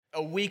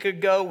a week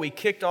ago, we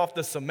kicked off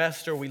the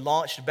semester. We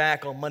launched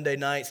back on Monday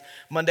nights.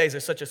 Mondays are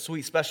such a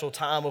sweet, special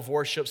time of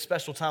worship,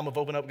 special time of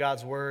opening up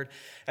God's Word.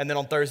 And then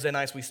on Thursday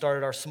nights, we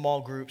started our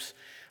small groups.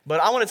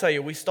 But I want to tell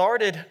you, we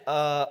started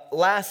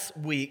last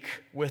week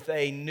with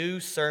a new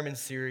sermon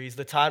series.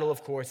 The title,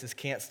 of course, is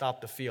Can't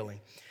Stop the Feeling.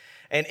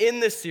 And in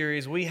this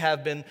series, we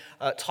have been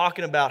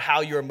talking about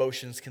how your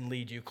emotions can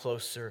lead you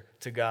closer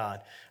to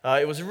God.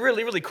 It was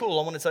really, really cool.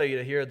 I want to tell you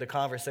to hear the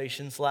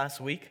conversations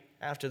last week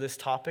after this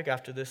topic,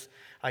 after this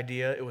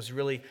idea. It was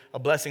really a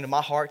blessing to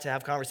my heart to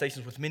have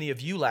conversations with many of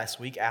you last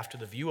week after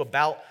the view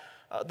about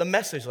the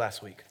message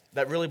last week.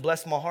 That really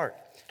blessed my heart.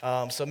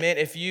 So, man,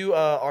 if you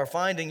are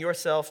finding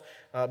yourself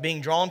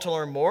being drawn to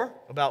learn more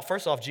about,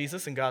 first off,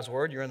 Jesus and God's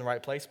Word, you're in the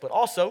right place. But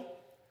also,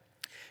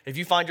 if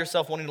you find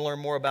yourself wanting to learn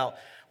more about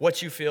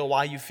what you feel,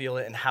 why you feel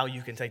it, and how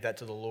you can take that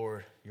to the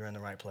Lord, you're in the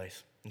right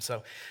place. And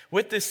so,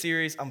 with this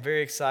series, I'm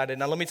very excited.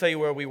 Now, let me tell you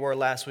where we were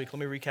last week. Let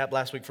me recap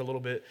last week for a little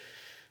bit.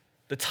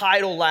 The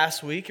title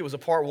last week, it was a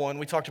part one.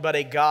 We talked about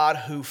a God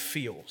who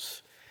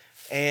feels.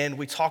 And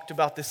we talked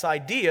about this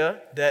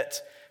idea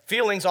that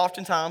feelings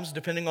oftentimes,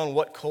 depending on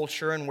what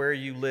culture and where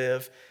you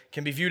live,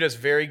 can be viewed as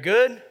very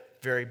good,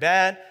 very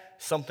bad,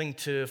 something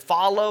to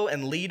follow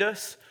and lead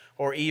us,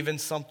 or even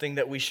something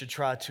that we should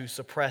try to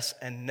suppress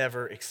and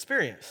never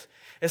experience.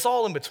 It's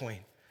all in between.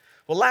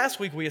 Well,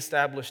 last week we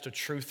established a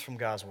truth from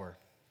God's Word.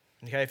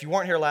 Okay, if you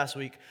weren't here last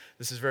week,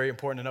 this is very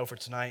important to know for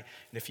tonight.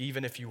 And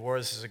even if you were,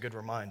 this is a good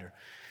reminder.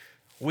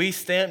 We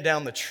stamped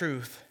down the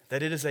truth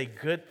that it is a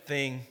good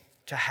thing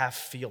to have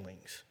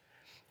feelings,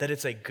 that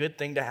it's a good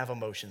thing to have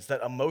emotions,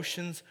 that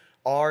emotions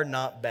are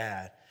not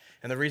bad.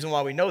 And the reason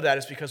why we know that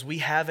is because we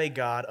have a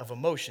God of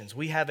emotions.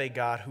 We have a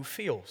God who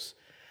feels.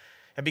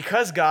 And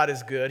because God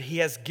is good, He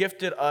has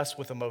gifted us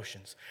with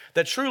emotions.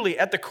 That truly,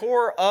 at the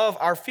core of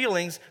our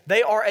feelings,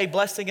 they are a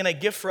blessing and a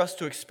gift for us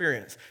to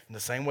experience. In the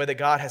same way that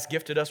God has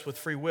gifted us with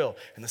free will,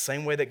 in the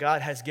same way that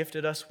God has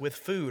gifted us with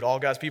food. All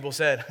God's people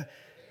said,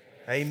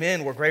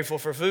 amen. We're grateful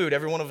for food.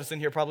 Every one of us in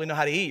here probably know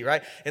how to eat,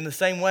 right? In the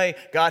same way,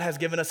 God has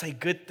given us a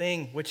good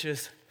thing, which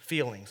is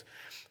feelings.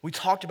 We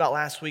talked about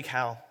last week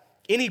how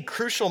any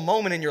crucial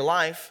moment in your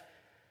life,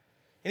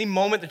 any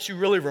moment that you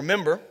really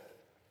remember,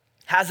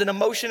 has an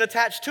emotion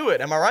attached to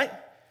it. Am I right?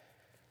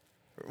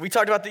 We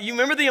talked about that. You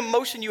remember the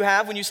emotion you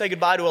have when you say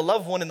goodbye to a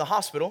loved one in the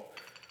hospital.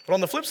 But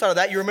on the flip side of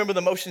that, you remember the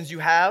emotions you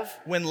have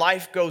when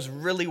life goes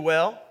really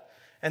well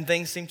and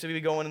things seem to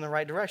be going in the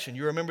right direction.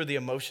 You remember the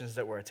emotions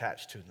that were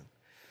attached to them.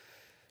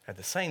 At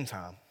the same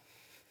time,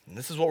 and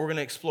this is what we're going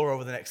to explore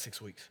over the next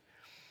 6 weeks,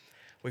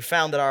 we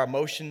found that our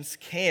emotions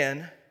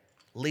can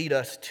lead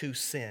us to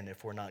sin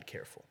if we're not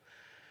careful,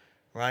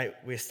 right?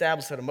 We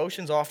established that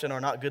emotions often are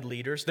not good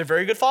leaders. They're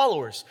very good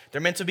followers. They're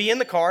meant to be in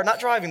the car,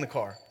 not driving the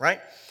car, right?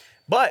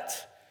 But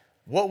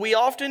what we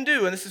often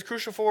do, and this is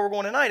crucial for where we're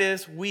going tonight,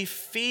 is we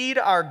feed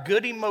our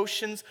good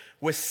emotions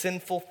with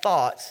sinful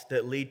thoughts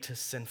that lead to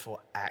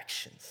sinful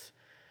actions.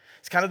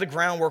 It's kind of the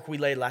groundwork we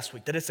laid last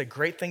week, that it's a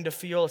great thing to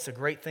feel, it's a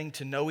great thing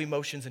to know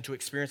emotions and to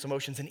experience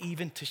emotions and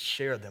even to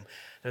share them.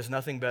 There's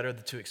nothing better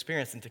than to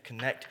experience and to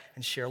connect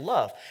and share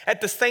love.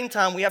 At the same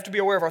time, we have to be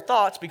aware of our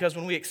thoughts because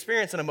when we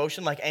experience an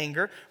emotion like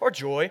anger or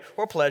joy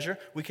or pleasure,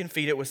 we can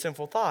feed it with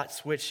sinful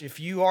thoughts, which if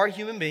you are a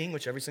human being,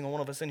 which every single one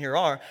of us in here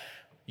are,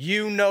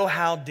 you know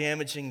how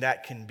damaging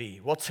that can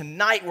be. Well,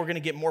 tonight we're going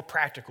to get more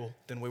practical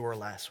than we were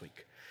last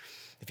week.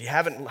 If you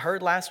haven't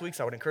heard last week's,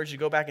 I would encourage you to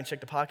go back and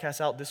check the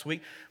podcast out this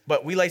week.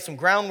 But we laid some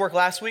groundwork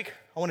last week.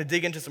 I want to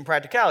dig into some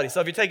practicality. So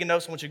if you're taking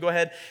notes, I want you to go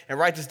ahead and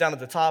write this down at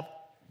the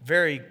top.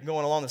 Very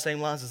going along the same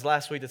lines as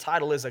last week. The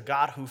title is A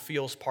God Who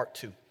Feels Part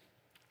 2.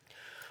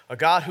 A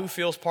God Who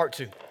Feels Part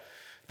 2.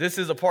 This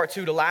is a part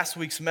 2 to last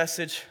week's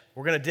message.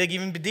 We're going to dig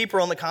even deeper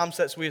on the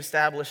concepts we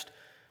established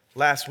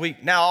last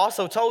week. Now, I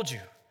also told you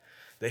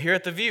that here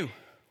at The View,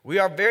 we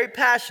are very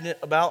passionate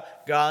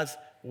about God's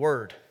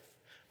Word.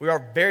 We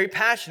are very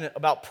passionate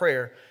about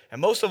prayer, and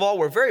most of all,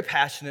 we're very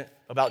passionate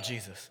about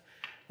Jesus.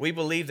 We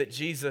believe that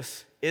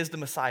Jesus is the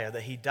Messiah,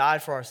 that He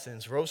died for our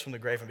sins, rose from the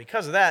grave, and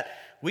because of that,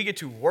 we get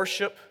to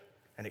worship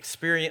and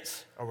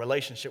experience a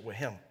relationship with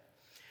Him,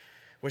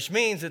 which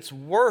means it's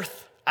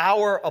worth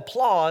our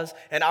applause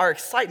and our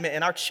excitement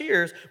and our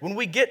cheers when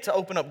we get to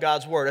open up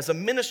God's Word. As a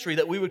ministry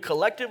that we would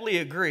collectively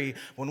agree,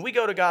 when we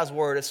go to God's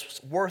Word,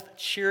 it's worth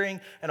cheering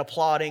and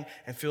applauding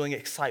and feeling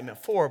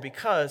excitement for,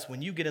 because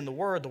when you get in the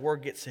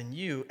Word gets in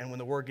you, and when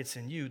the Word gets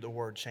in you, the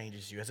Word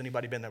changes you. Has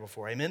anybody been there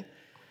before? Amen?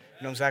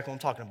 You know exactly what I'm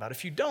talking about.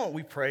 If you don't,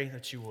 we pray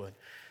that you would.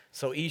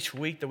 So each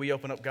week that we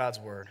open up God's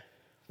Word,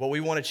 what we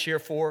want to cheer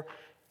for,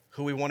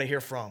 who we want to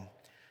hear from,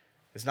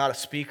 is not a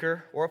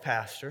speaker or a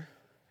pastor.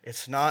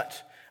 It's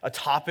not a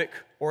topic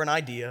or an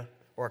idea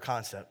or a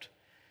concept.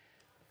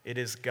 It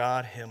is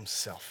God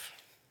Himself.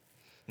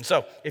 And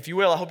so, if you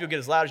will, I hope you'll get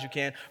as loud as you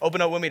can. Open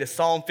up with me to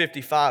Psalm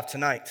 55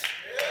 tonight.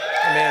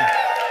 Amen.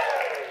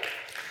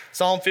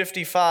 Psalm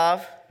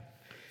 55.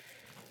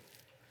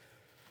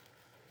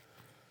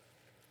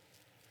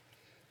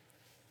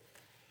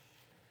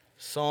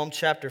 Psalm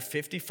chapter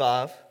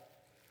 55.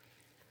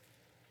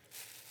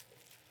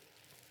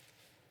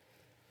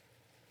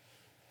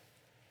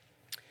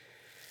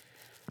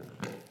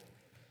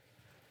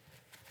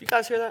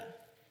 guys hear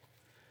that?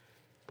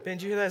 Ben,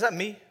 did you hear that? Is that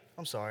me?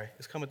 I'm sorry.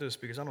 It's coming through the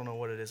speakers. I don't know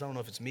what it is. I don't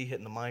know if it's me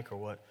hitting the mic or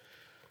what.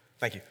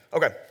 Thank you.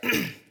 Okay.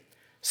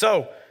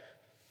 So,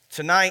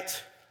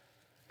 tonight,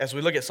 as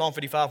we look at Psalm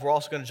 55, we're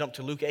also going to jump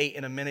to Luke 8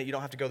 in a minute. You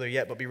don't have to go there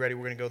yet, but be ready.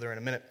 We're going to go there in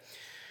a minute.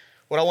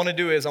 What I want to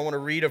do is I want to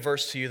read a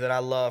verse to you that I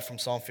love from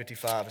Psalm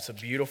 55. It's a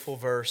beautiful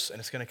verse, and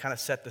it's going to kind of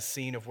set the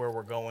scene of where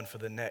we're going for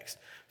the next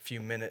few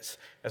minutes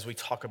as we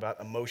talk about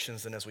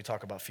emotions and as we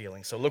talk about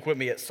feelings. So look with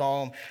me at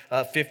Psalm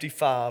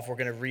 55. We're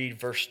going to read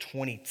verse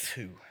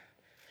 22.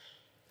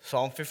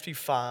 Psalm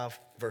 55,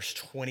 verse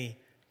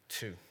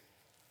 22.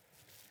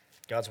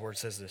 God's word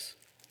says this.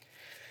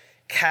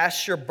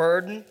 Cast your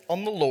burden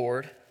on the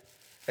Lord,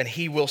 and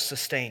he will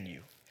sustain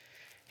you.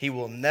 He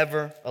will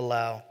never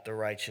allow the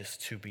righteous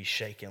to be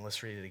shaken.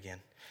 Let's read it again.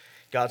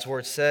 God's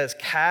word says,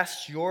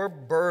 cast your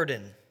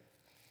burden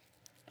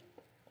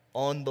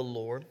on the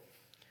Lord,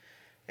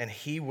 and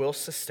he will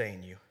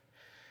sustain you.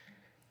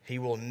 He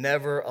will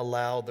never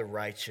allow the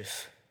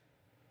righteous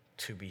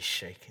to be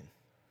shaken.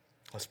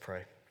 Let's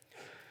pray.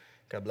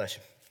 God bless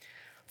you.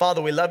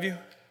 Father, we love you.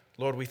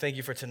 Lord, we thank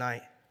you for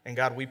tonight. And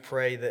God, we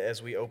pray that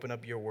as we open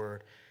up your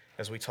word,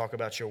 as we talk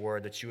about your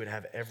word, that you would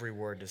have every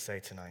word to say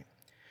tonight.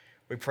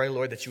 We pray,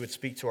 Lord, that you would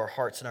speak to our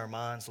hearts and our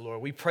minds,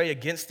 Lord. We pray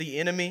against the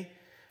enemy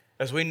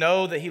as we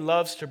know that he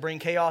loves to bring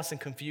chaos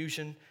and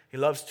confusion. He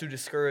loves to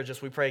discourage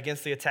us. We pray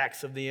against the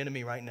attacks of the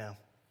enemy right now.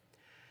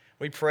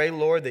 We pray,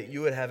 Lord, that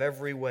you would have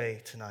every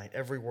way tonight,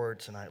 every word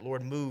tonight.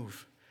 Lord,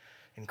 move,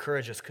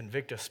 encourage us,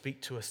 convict us, speak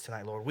to us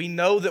tonight, Lord. We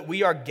know that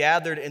we are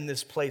gathered in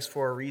this place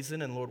for a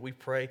reason, and Lord, we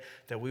pray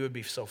that we would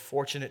be so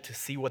fortunate to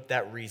see what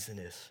that reason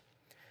is.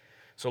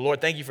 So,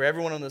 Lord, thank you for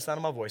everyone on the sound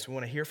of my voice. We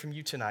want to hear from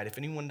you tonight. If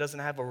anyone doesn't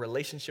have a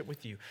relationship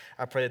with you,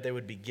 I pray that they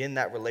would begin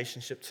that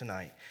relationship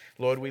tonight.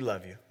 Lord, we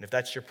love you. And if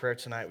that's your prayer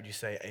tonight, would you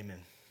say amen?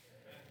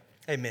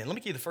 Amen. Let me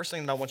give you the first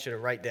thing that I want you to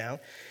write down.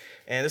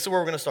 And this is where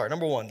we're going to start.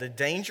 Number one, the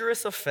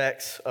dangerous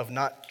effects of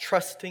not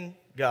trusting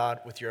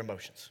God with your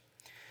emotions.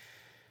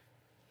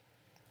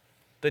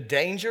 The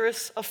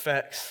dangerous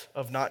effects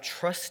of not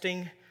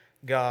trusting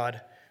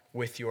God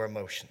with your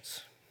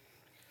emotions.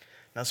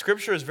 Now,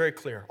 Scripture is very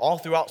clear, all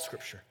throughout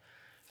Scripture,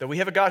 that we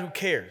have a God who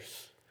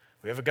cares.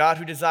 We have a God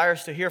who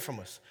desires to hear from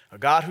us, a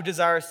God who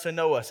desires to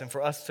know us and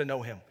for us to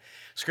know him.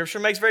 Scripture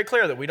makes very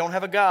clear that we don't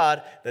have a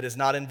God that is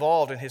not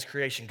involved in his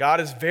creation. God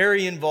is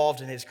very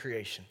involved in his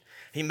creation.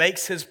 He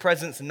makes his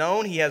presence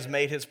known. He has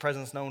made his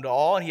presence known to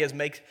all, and he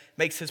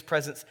makes his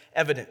presence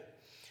evident.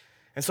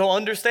 And so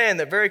understand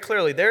that very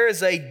clearly there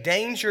is a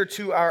danger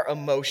to our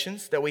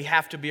emotions that we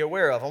have to be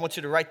aware of. I want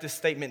you to write this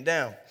statement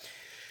down.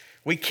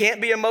 We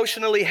can't be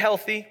emotionally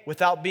healthy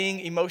without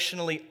being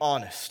emotionally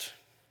honest.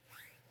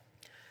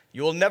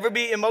 You will never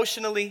be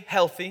emotionally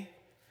healthy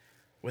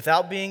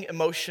without being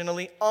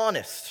emotionally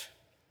honest.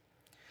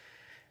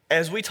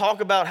 As we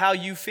talk about how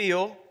you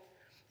feel,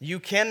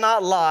 you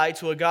cannot lie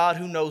to a God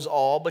who knows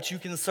all, but you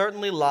can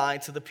certainly lie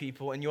to the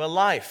people in your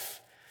life.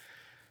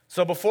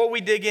 So before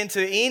we dig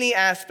into any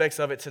aspects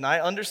of it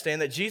tonight,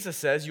 understand that Jesus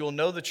says you will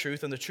know the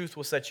truth and the truth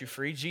will set you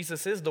free.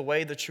 Jesus is the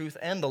way, the truth,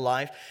 and the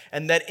life,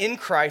 and that in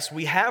Christ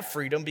we have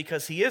freedom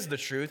because he is the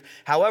truth.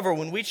 However,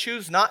 when we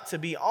choose not to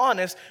be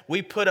honest,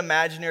 we put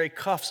imaginary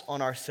cuffs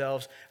on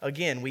ourselves.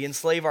 Again, we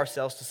enslave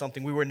ourselves to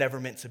something we were never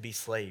meant to be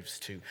slaves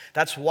to.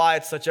 That's why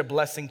it's such a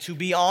blessing to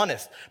be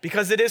honest,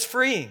 because it is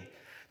freeing.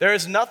 There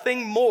is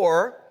nothing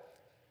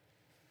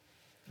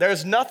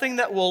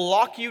that will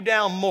lock you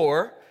down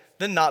more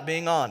than not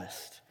being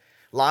honest.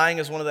 Lying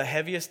is one of the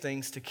heaviest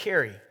things to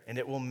carry, and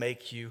it will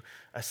make you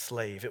a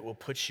slave. It will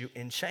put you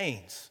in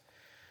chains.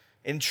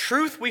 In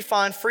truth, we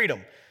find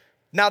freedom.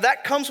 Now,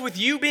 that comes with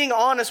you being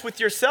honest with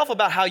yourself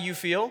about how you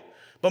feel,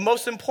 but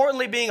most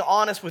importantly, being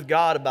honest with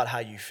God about how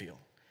you feel.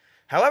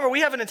 However,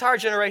 we have an entire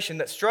generation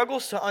that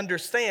struggles to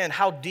understand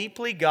how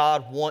deeply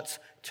God wants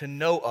to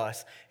know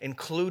us,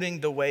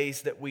 including the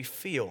ways that we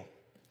feel.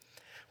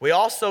 We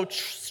also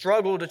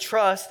struggle to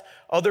trust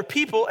other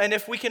people, and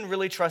if we can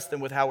really trust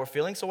them with how we're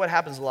feeling. So what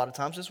happens a lot of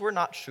times is we're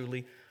not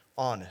truly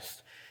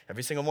honest.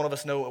 Every single one of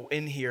us know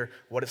in here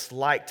what it's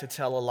like to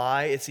tell a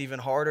lie. It's even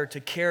harder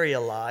to carry a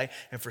lie.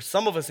 And for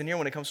some of us in here,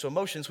 when it comes to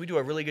emotions, we do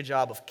a really good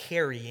job of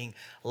carrying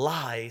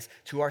lies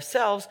to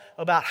ourselves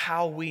about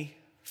how we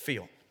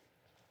feel.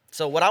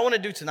 So what I want to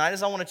do tonight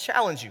is I want to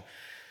challenge you.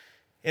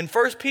 In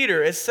 1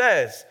 Peter, it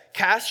says,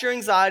 cast your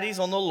anxieties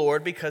on the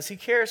Lord because he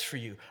cares for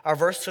you. Our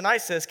verse tonight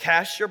says,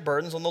 cast your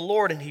burdens on the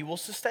Lord and he will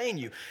sustain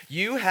you.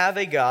 You have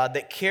a God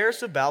that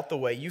cares about the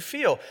way you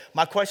feel.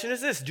 My question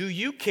is this, do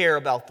you care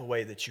about the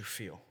way that you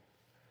feel?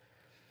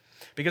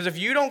 Because if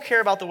you don't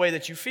care about the way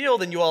that you feel,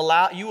 then you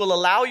will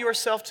allow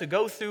yourself to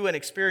go through and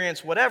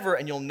experience whatever,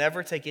 and you'll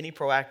never take any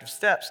proactive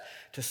steps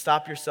to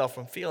stop yourself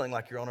from feeling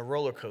like you're on a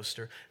roller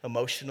coaster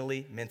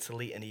emotionally,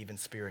 mentally, and even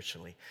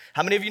spiritually.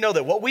 How many of you know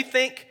that what we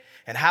think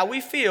and how we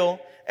feel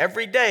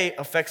every day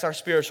affects our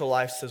spiritual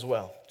lives as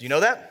well? Do you know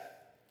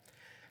that?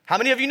 How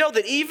many of you know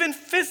that even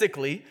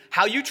physically,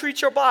 how you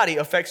treat your body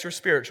affects your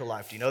spiritual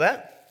life? Do you know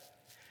that?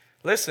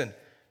 Listen,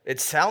 It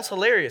sounds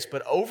hilarious,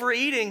 but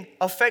overeating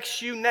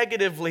affects you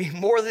negatively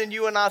more than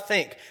you and I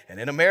think. And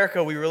in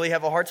America, we really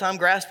have a hard time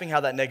grasping how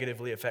that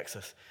negatively affects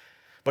us.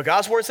 But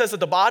God's word says that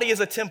the body is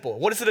a temple.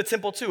 What is it a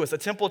temple to? It's a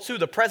temple to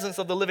the presence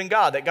of the living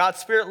God, that God's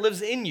Spirit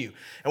lives in you.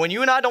 And when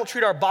you and I don't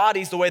treat our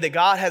bodies the way that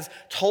God has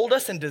told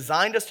us and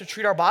designed us to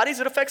treat our bodies,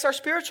 it affects our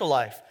spiritual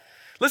life.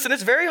 Listen,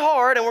 it's very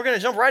hard, and we're going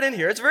to jump right in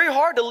here. It's very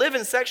hard to live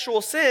in sexual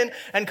sin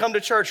and come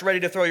to church ready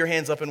to throw your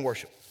hands up in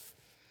worship.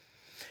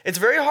 It's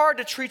very hard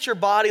to treat your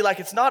body like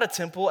it's not a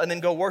temple and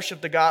then go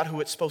worship the God who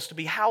it's supposed to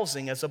be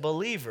housing as a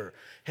believer,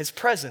 his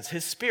presence,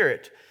 his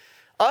spirit.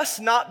 Us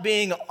not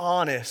being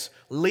honest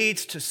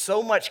leads to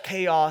so much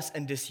chaos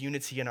and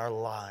disunity in our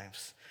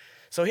lives.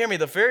 So hear me,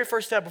 the very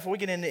first step before we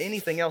get into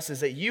anything else is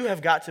that you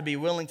have got to be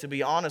willing to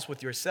be honest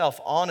with yourself,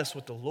 honest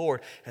with the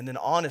Lord, and then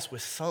honest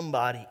with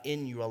somebody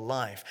in your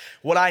life.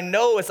 What I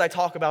know as I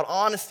talk about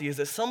honesty is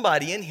that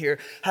somebody in here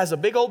has a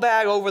big old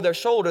bag over their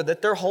shoulder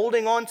that they're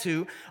holding on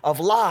to of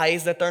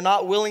lies that they're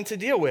not willing to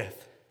deal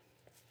with.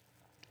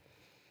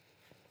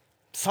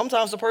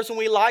 Sometimes the person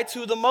we lie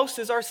to the most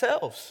is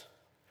ourselves.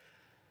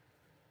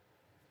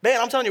 Man,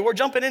 I'm telling you, we're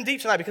jumping in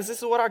deep tonight because this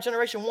is what our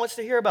generation wants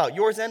to hear about,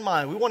 yours and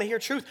mine. We want to hear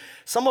truth.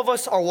 Some of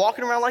us are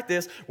walking around like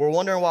this. We're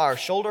wondering why our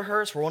shoulder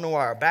hurts. We're wondering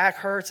why our back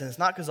hurts. And it's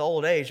not because of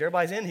old age.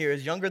 Everybody's in here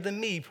is younger than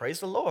me. Praise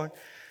the Lord.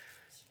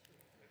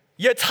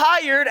 You're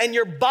tired and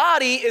your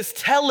body is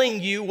telling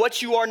you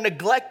what you are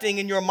neglecting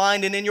in your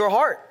mind and in your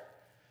heart.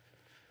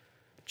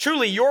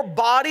 Truly, your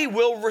body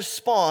will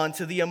respond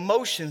to the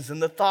emotions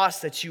and the thoughts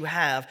that you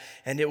have,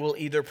 and it will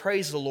either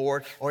praise the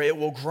Lord or it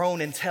will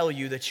groan and tell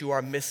you that you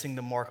are missing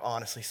the mark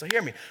honestly. So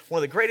hear me, one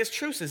of the greatest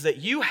truths is that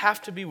you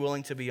have to be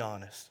willing to be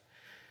honest.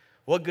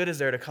 What good is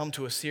there to come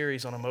to a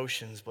series on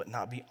emotions but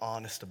not be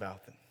honest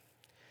about them?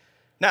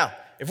 Now,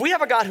 if we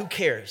have a God who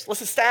cares,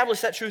 let's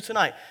establish that truth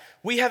tonight.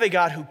 We have a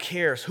God who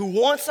cares, who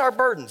wants our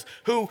burdens,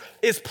 who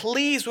is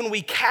pleased when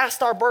we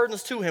cast our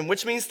burdens to him,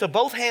 which means to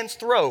both hands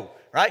throw,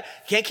 right?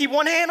 Can't keep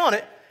one hand on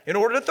it. In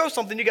order to throw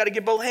something, you got to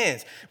get both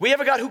hands. We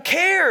have a God who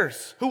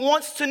cares, who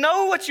wants to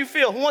know what you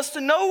feel, who wants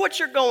to know what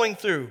you're going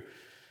through.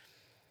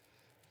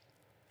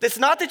 It's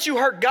not that you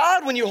hurt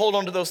God when you hold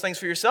on to those things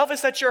for yourself.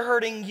 It's that you're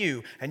hurting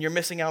you, and you're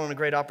missing out on a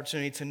great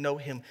opportunity to know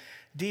him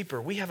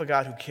deeper. We have a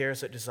God who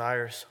cares, that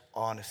desires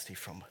honesty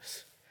from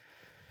us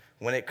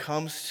when it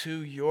comes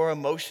to your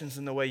emotions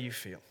and the way you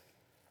feel.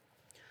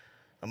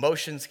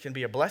 Emotions can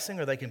be a blessing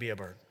or they can be a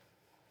burden.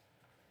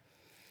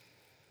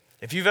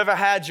 If you've ever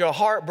had your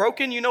heart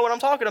broken, you know what I'm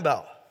talking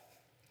about.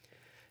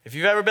 If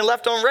you've ever been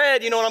left on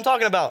red, you know what I'm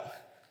talking about.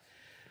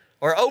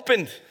 Or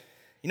opened,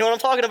 you know what I'm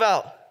talking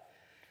about.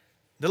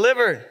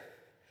 Delivered.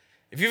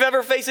 If you've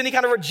ever faced any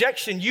kind of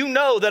rejection, you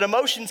know that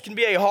emotions can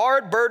be a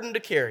hard burden to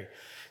carry.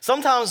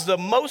 Sometimes the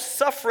most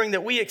suffering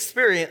that we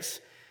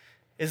experience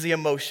is the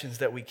emotions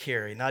that we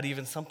carry, not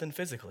even something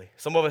physically.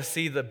 Some of us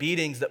see the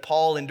beatings that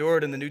Paul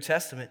endured in the New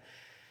Testament,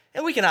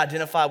 and we can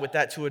identify with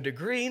that to a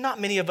degree. Not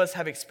many of us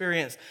have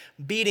experienced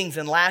beatings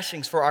and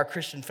lashings for our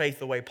Christian faith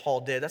the way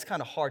Paul did. That's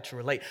kind of hard to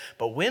relate.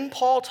 But when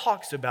Paul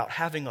talks about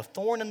having a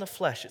thorn in the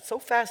flesh, it's so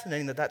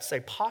fascinating that that's a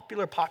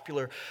popular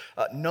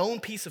known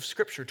piece of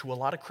scripture to a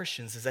lot of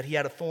Christians, is that he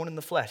had a thorn in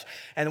the flesh.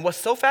 And what's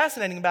so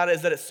fascinating about it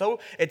is that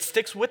it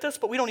sticks with us,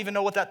 but we don't even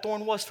know what that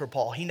thorn was for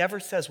Paul. He never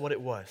says what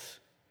it was.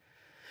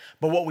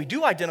 But what we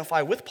do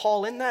identify with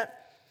Paul in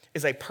that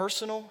is a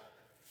personal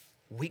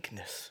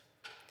weakness.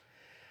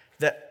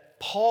 That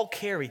Paul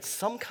carried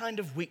some kind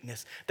of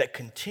weakness that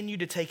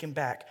continued to take him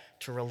back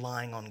to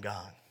relying on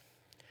God.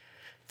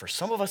 For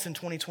some of us in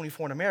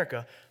 2024 in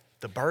America,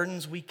 the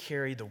burdens we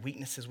carry, the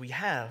weaknesses we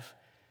have,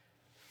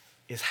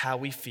 is how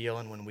we feel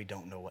and when we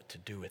don't know what to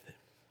do with it.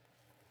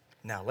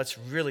 Now, let's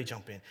really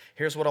jump in.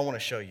 Here's what I want to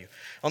show you.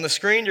 On the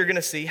screen, you're going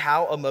to see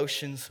how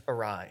emotions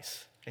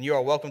arise. And you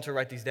are welcome to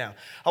write these down.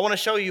 I want to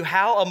show you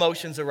how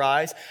emotions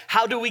arise.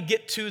 How do we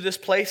get to this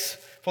place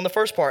from the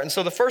first part? And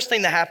so the first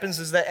thing that happens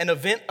is that an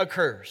event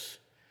occurs.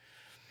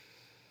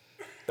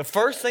 The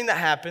first thing that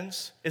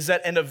happens is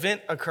that an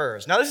event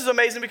occurs. Now, this is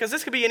amazing because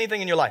this could be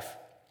anything in your life.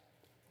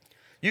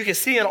 You can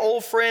see an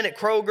old friend at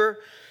Kroger.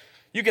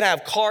 You can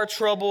have car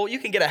trouble. You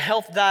can get a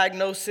health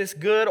diagnosis,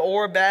 good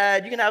or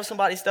bad. You can have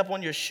somebody step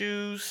on your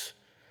shoes.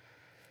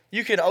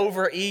 You can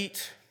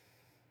overeat.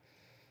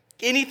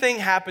 Anything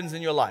happens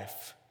in your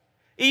life.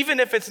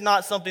 Even if it's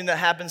not something that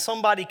happens,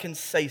 somebody can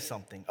say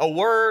something. A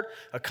word,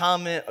 a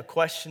comment, a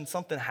question,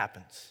 something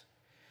happens.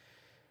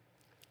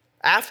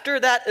 After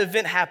that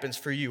event happens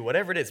for you,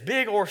 whatever it is,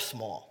 big or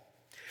small,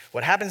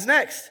 what happens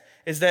next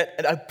is that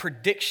a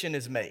prediction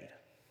is made.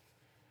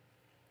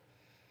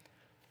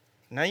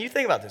 Now you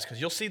think about this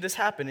because you'll see this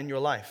happen in your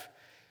life.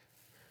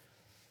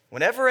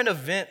 Whenever an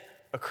event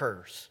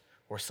occurs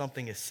or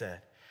something is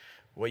said,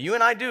 what you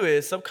and I do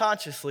is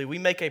subconsciously we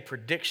make a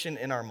prediction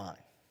in our mind.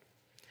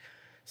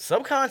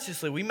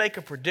 Subconsciously we make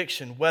a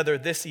prediction whether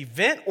this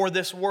event or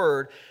this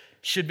word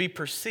should be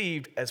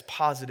perceived as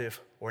positive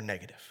or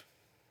negative.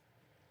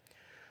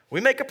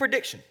 We make a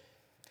prediction.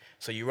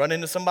 So you run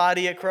into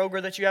somebody at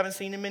Kroger that you haven't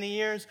seen in many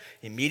years,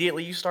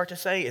 immediately you start to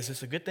say, is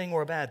this a good thing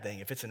or a bad thing?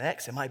 If it's an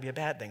X, it might be a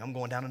bad thing. I'm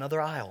going down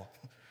another aisle.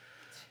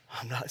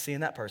 I'm not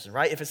seeing that person,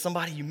 right? If it's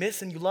somebody you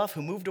miss and you love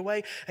who moved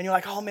away and you're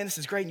like, oh man, this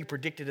is great, and you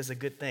predict it as a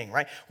good thing,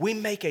 right? We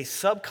make a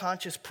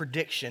subconscious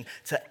prediction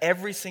to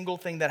every single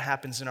thing that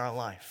happens in our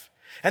life.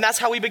 And that's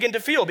how we begin to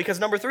feel, because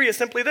number 3 is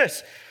simply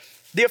this,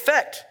 the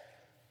effect.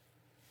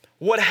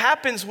 What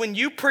happens when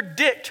you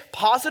predict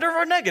positive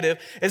or negative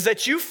is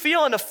that you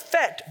feel an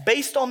effect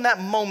based on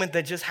that moment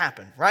that just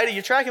happened, right? Are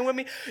you tracking with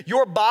me?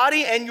 Your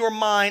body and your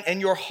mind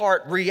and your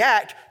heart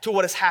react to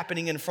what is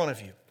happening in front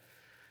of you.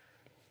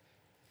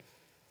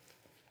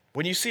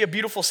 When you see a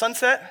beautiful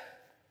sunset,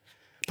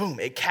 boom,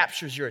 it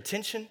captures your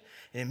attention,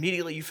 and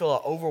immediately you feel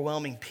an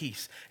overwhelming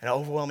peace and an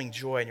overwhelming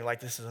joy, and you're like,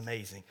 this is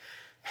amazing.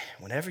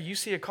 Whenever you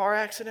see a car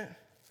accident,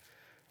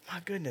 my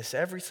goodness,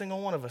 every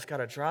single one of us got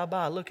to drive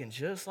by looking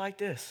just like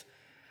this,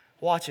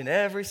 watching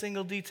every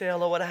single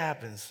detail of what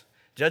happens,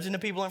 judging the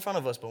people in front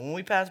of us. But when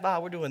we pass by,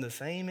 we're doing the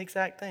same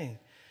exact thing.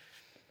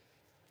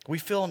 We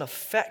feel an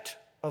effect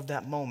of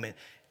that moment,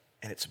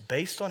 and it's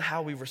based on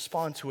how we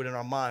respond to it in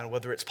our mind,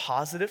 whether it's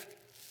positive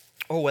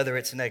or whether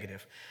it's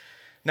negative.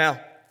 Now,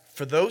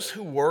 for those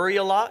who worry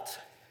a lot,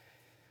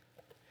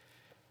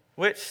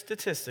 which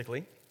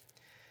statistically,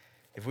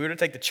 if we were to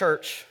take the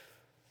church,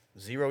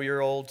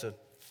 0-year-old to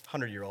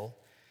 100-year-old,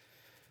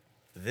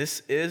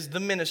 this is the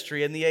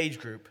ministry and the age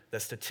group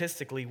that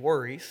statistically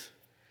worries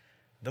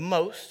the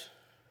most.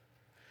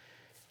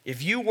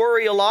 If you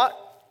worry a lot,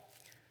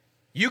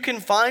 you can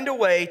find a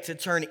way to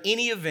turn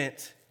any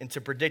event into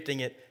predicting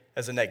it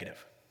as a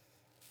negative.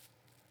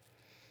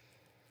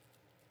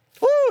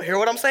 Woo, hear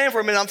what I'm saying for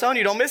a minute. I'm telling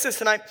you, don't miss this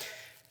tonight.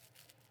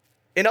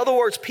 In other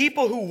words,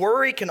 people who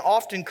worry can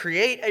often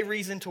create a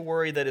reason to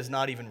worry that is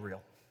not even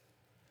real.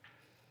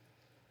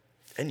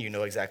 And you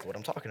know exactly what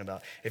I'm talking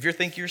about. If you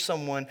think you're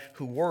someone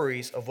who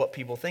worries of what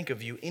people think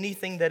of you,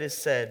 anything that is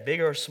said,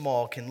 big or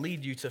small, can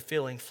lead you to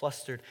feeling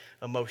flustered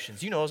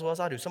emotions. You know as well as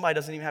I do. Somebody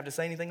doesn't even have to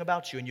say anything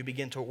about you, and you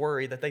begin to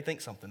worry that they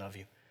think something of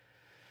you.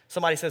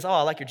 Somebody says, oh,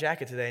 I like your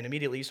jacket today, and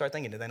immediately you start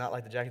thinking, did they not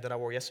like the jacket that I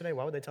wore yesterday?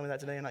 Why would they tell me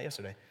that today and not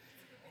yesterday?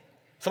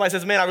 Somebody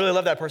says, man, I really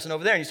love that person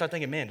over there. And you start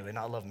thinking, man, do they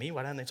not love me?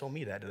 Why haven't they told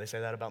me that? Do they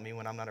say that about me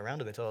when I'm not around?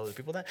 Do they tell other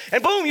people that?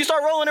 And boom, you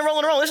start rolling and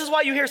rolling and rolling. This is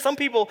why you hear some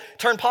people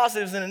turn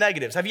positives into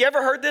negatives. Have you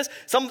ever heard this?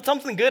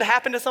 Something good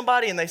happened to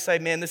somebody and they say,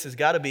 man, this has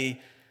got to be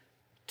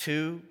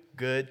too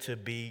good to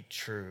be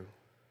true.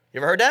 You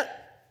ever heard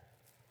that?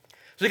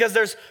 It's because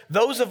there's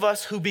those of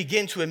us who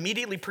begin to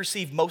immediately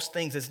perceive most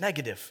things as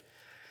negative.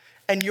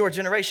 And your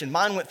generation,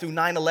 mine went through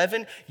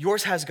 9/11.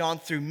 Yours has gone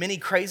through many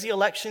crazy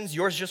elections.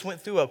 Yours just went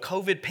through a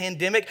COVID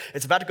pandemic.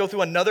 It's about to go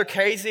through another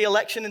crazy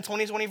election in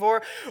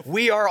 2024.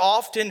 We are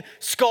often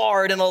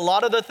scarred in a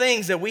lot of the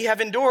things that we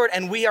have endured,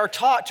 and we are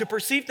taught to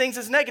perceive things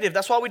as negative.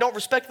 That's why we don't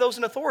respect those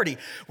in authority.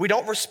 We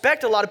don't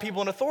respect a lot of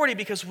people in authority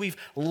because we've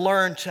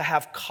learned to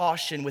have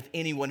caution with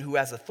anyone who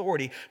has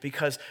authority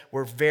because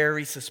we're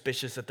very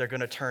suspicious that they're going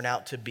to turn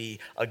out to be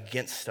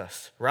against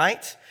us,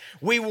 right?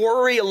 We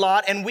worry a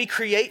lot, and we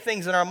create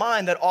things in our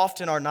mind that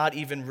often are not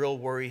even real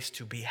worries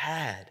to be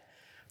had.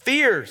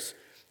 Fears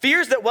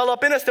that well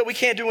up in us that we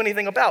can't do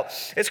anything about.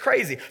 It's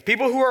crazy.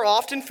 People who are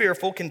often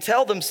fearful can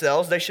tell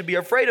themselves they should be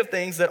afraid of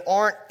things that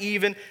aren't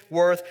even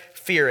worth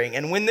fearing.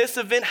 And when this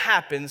event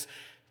happens,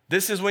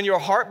 this is when your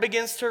heart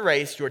begins to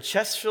race, your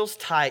chest feels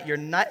tight, your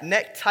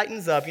neck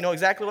tightens up. You know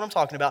exactly what I'm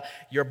talking about.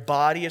 Your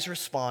body is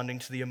responding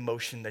to the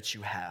emotion that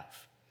you have.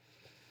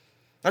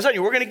 I'm telling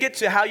you, we're going to get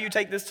to how you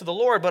take this to the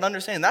Lord, but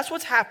understand that's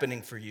what's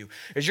happening for you.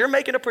 Is you're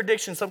making a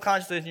prediction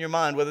subconsciously in your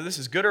mind, whether this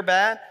is good or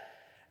bad,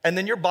 and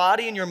then your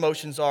body and your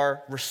emotions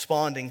are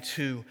responding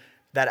to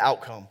that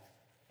outcome.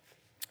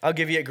 I'll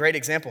give you a great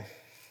example.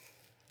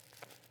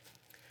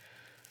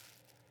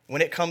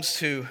 When it comes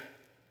to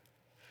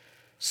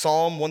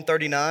Psalm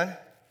 139,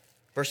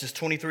 verses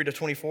 23 to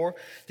 24,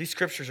 these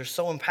scriptures are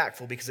so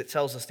impactful because it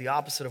tells us the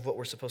opposite of what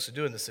we're supposed to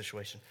do in this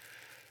situation.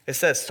 It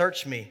says,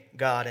 search me,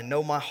 God, and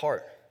know my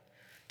heart.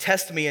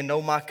 Test me and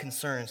know my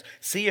concerns.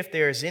 See if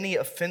there is any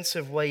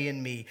offensive way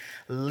in me.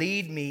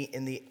 Lead me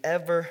in the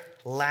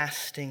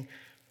everlasting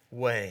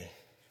way.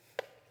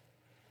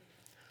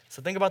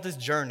 So think about this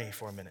journey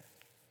for a minute.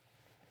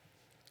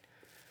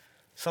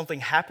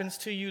 Something happens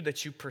to you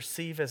that you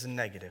perceive as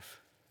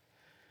negative.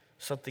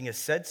 Something is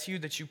said to you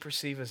that you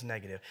perceive as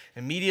negative.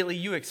 Immediately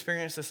you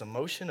experience this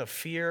emotion of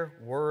fear,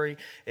 worry.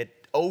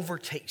 It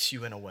overtakes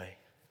you in a way.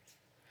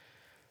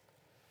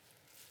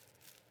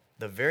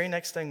 The very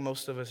next thing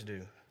most of us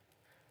do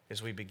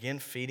is we begin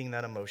feeding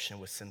that emotion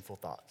with sinful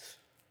thoughts.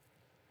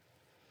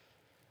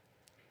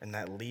 And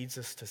that leads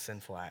us to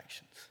sinful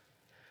actions.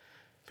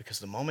 Because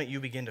the moment you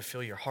begin to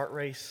feel your heart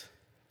race,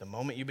 the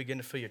moment you begin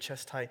to feel your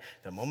chest tight,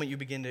 the moment you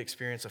begin to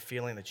experience a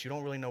feeling that you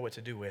don't really know what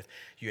to do with,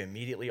 you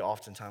immediately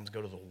oftentimes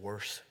go to the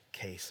worst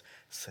case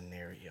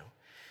scenario.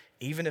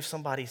 Even if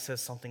somebody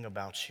says something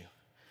about you,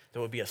 that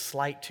would be a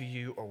slight to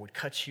you or would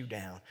cut you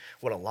down.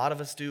 What a lot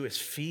of us do is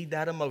feed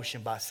that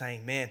emotion by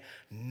saying, man,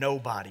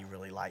 nobody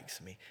really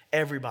likes me.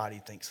 Everybody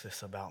thinks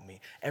this about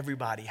me.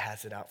 Everybody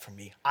has it out for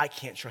me. I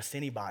can't trust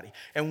anybody.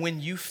 And when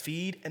you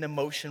feed an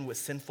emotion with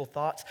sinful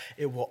thoughts,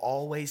 it will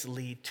always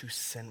lead to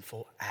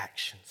sinful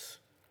actions.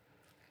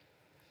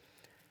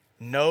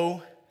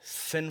 No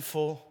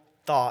sinful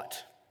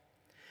thought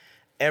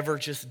ever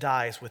just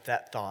dies with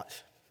that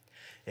thought.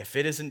 If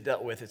it isn't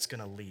dealt with, it's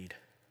going to lead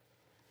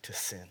to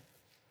sin.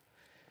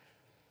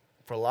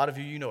 For a lot of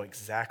you, you know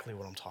exactly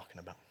what I'm talking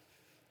about.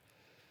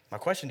 My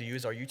question to you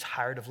is, are you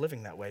tired of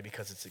living that way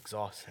because it's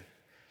exhausting?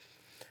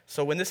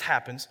 So when this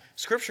happens,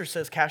 Scripture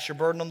says, cast your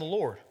burden on the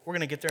Lord. We're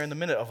going to get there in a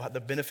minute of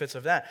the benefits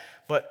of that.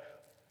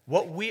 But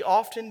what we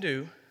often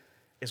do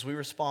is we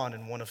respond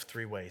in one of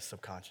three ways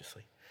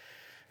subconsciously.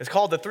 It's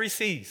called the 3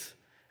 C's.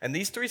 And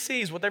these 3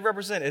 C's, what they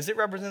represent is it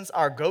represents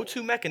our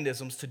go-to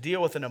mechanisms to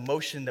deal with an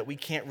emotion that we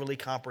can't really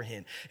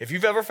comprehend. If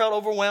you've ever felt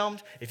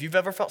overwhelmed, if you've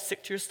ever felt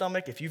sick to your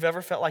stomach, if you've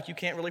ever felt like you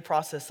can't really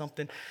process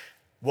something,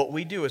 what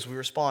we do is we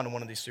respond in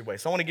one of these 3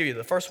 ways. So I want to give you,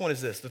 the first one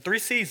is this. The 3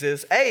 C's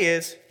is, A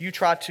is you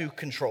try to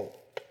control.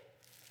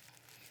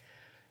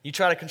 You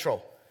try to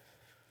control.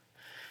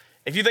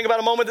 If you think about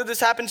a moment that this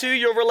happened to you,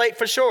 you'll relate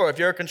for sure. If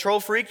you're a control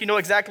freak, you know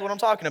exactly what I'm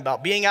talking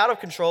about. Being out of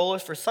control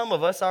is, for some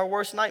of us, our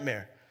worst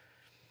nightmare.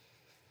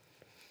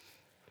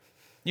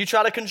 You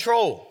try to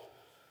control.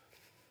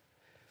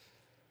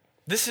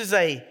 This is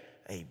a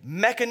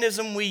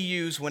mechanism we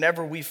use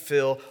whenever we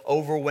feel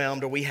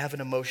overwhelmed or we have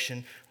an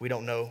emotion we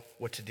don't know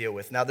what to deal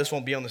with. Now, this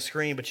won't be on the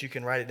screen, but you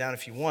can write it down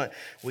if you want.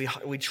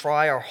 We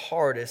try our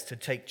hardest to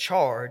take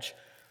charge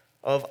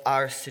of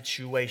our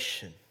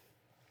situation.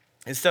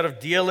 Instead of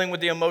dealing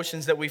with the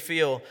emotions that we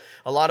feel,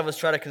 a lot of us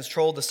try to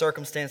control the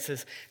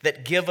circumstances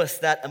that give us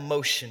that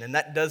emotion, and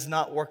that does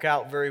not work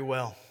out very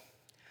well.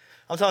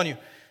 I'm telling you,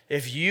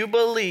 if you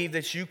believe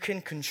that you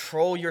can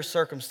control your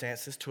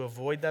circumstances to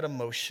avoid that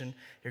emotion,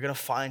 you're going to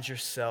find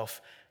yourself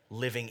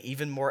living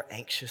even more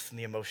anxious than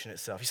the emotion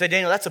itself. You say,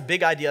 Daniel, that's a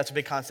big idea, that's a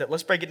big concept.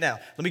 Let's break it down.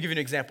 Let me give you an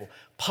example.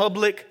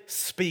 Public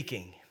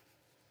speaking.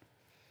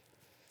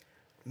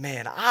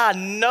 Man, I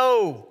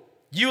know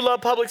you love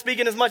public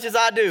speaking as much as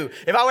I do.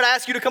 If I were to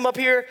ask you to come up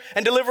here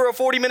and deliver a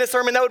 40-minute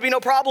sermon, that would be no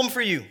problem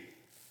for you.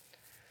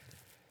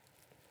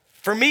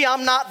 For me,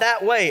 I'm not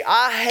that way.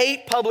 I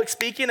hate public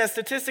speaking, and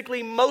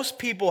statistically, most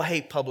people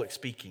hate public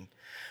speaking.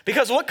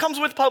 Because what comes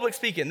with public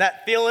speaking?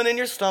 That feeling in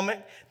your stomach,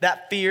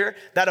 that fear,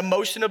 that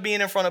emotion of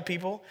being in front of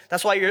people.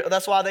 That's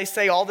why they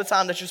say all the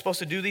time that you're supposed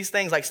to do these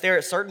things, like stare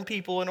at certain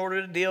people in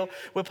order to deal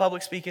with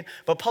public speaking.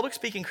 But public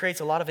speaking creates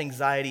a lot of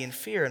anxiety and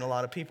fear in a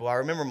lot of people. I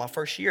remember my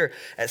first year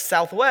at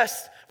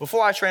Southwest,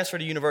 before I transferred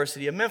to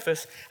University of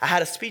Memphis, I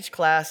had a speech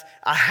class.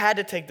 I had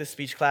to take this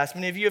speech class.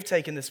 Many of you have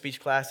taken this speech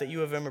class at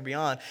U of M or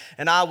beyond,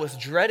 and I was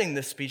dreading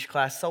this speech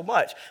class so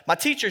much. My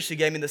teacher, she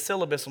gave me the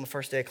syllabus on the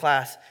first day of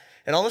class,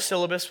 and on the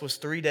syllabus was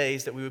 3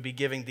 days that we would be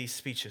giving these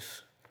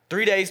speeches,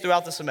 3 days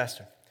throughout the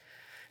semester.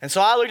 And so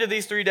I looked at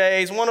these 3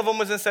 days. One of them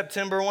was in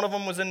September, one of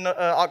them was in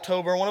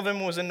October, one of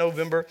them was in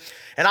November,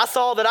 and I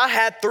saw that I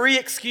had 3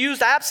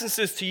 excused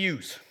absences to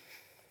use.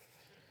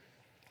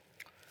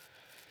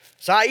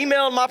 So I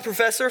emailed my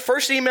professor,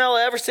 first email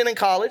I ever sent in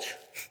college.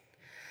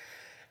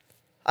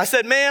 I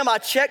said, ma'am, I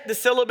checked the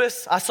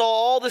syllabus. I saw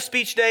all the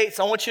speech dates.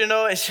 I want you to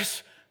know it's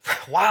just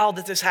wild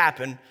that this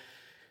happened.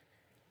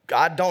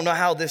 I don't know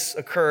how this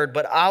occurred,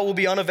 but I will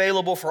be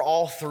unavailable for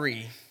all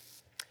 3.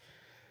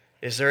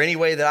 Is there any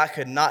way that I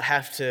could not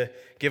have to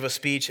give a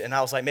speech? And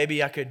I was like,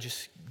 maybe I could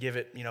just give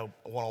it,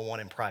 one-on-one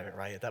in private,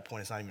 right? At that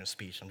point, it's not even a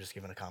speech. I'm just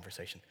giving a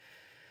conversation.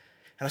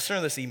 And I sent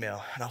her this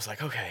email, and I was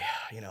like, okay,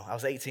 I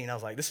was 18. I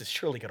was like, this is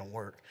surely going to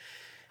work.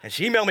 And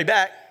she emailed me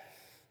back,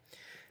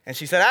 and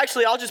she said,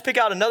 actually, I'll just pick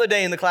out another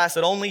day in the class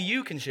that only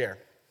you can share.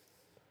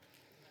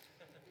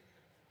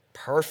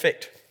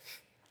 Perfect.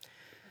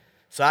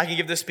 So I can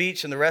give this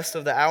speech, and the rest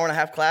of the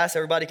hour-and-a-half class,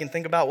 everybody can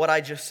think about what I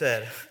just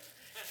said.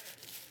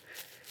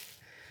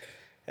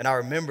 And I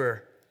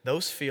remember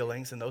those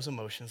feelings and those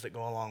emotions that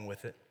go along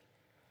with it.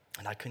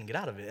 And I couldn't get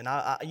out of it. And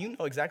you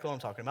know exactly what I'm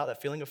talking about, that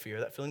feeling of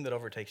fear, that feeling that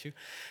overtakes you.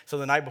 So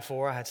the night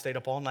before, I had stayed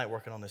up all night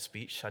working on this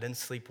speech. I didn't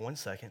sleep 1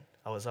 second.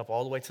 I was up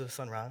all the way to the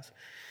sunrise.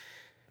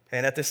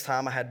 And at this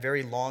time, I had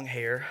very long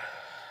hair.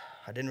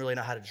 I didn't really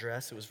know how to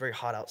dress. It was very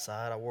hot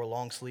outside. I wore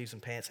long sleeves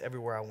and pants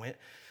everywhere I went.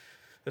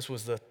 This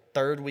was the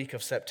 3rd week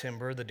of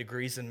September. The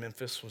degrees in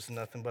Memphis was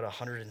nothing but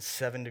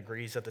 107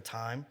 degrees at the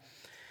time.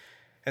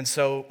 And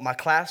so my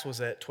class was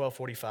at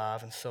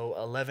 12:45, and so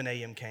 11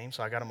 a.m. came,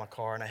 so I got in my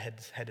car and I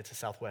headed to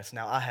Southwest.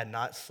 Now, I had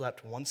not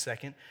slept 1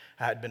 second.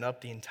 I had been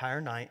up the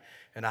entire night,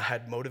 and I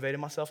had motivated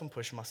myself and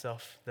pushed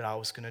myself that I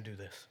was going to do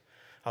this.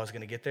 I was going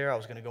to get there, I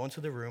was going to go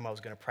into the room, I was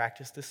going to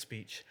practice this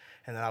speech,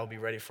 and then I would be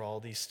ready for all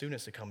these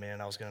students to come in,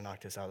 and I was going to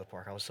knock this out of the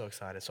park. I was so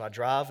excited. So I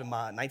drive in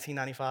my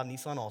 1995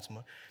 Nissan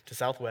Altima to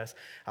Southwest.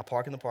 I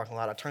park in the parking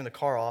lot. I turn the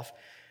car off,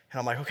 and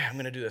I'm like, okay, I'm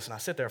going to do this. And I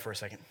sit there for a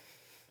second.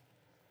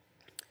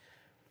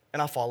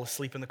 And I fall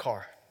asleep in the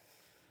car.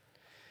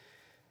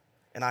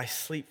 and I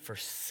sleep for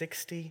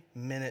 60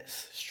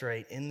 minutes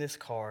straight in this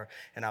car,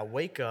 and I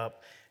wake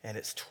up, and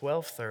it's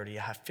 12:30.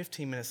 I have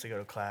 15 minutes to go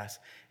to class,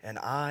 and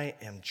I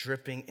am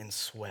dripping in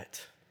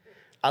sweat.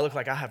 I look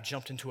like I have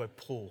jumped into a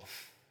pool.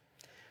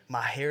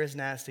 My hair is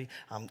nasty.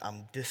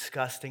 I'm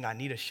disgusting. I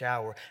need a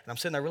shower. And I'm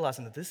sitting there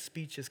realizing that this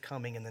speech is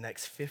coming in the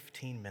next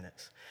 15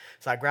 minutes.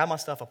 So I grab my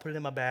stuff, I put it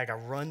in my bag, I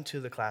run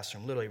to the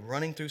classroom, literally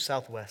running through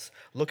Southwest,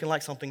 looking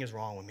like something is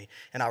wrong with me.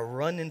 And I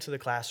run into the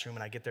classroom,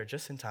 and I get there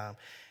just in time,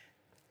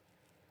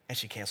 and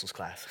she cancels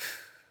class.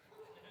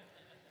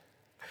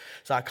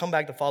 So I come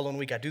back the following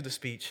week, I do the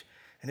speech,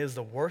 and it was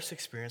the worst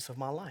experience of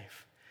my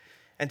life.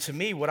 And to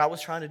me, what I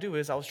was trying to do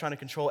is I was trying to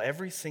control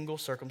every single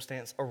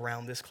circumstance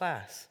around this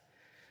class.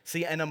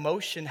 See, an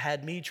emotion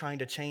had me trying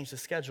to change the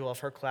schedule of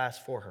her class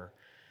for her.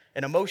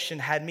 An emotion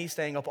had me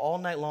staying up all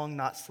night long,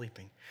 not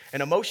sleeping.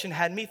 An emotion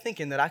had me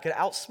thinking that I could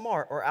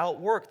outsmart or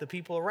outwork the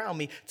people around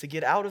me to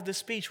get out of this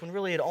speech when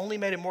really it only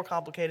made it more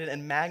complicated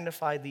and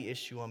magnified the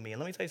issue on me.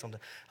 And let me tell you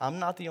something. I'm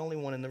not the only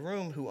one in the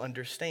room who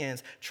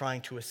understands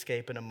trying to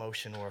escape an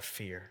emotion or a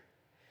fear.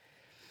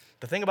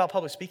 The thing about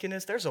public speaking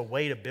is there's a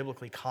way to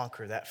biblically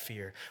conquer that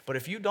fear. But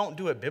if you don't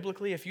do it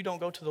biblically, if you don't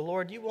go to the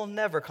Lord, you will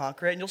never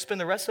conquer it, and you'll spend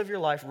the rest of your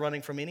life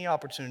running from any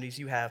opportunities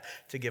you have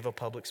to give a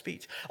public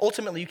speech.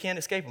 Ultimately, you can't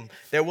escape them.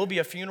 There will be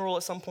a funeral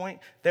at some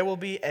point. There will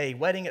be a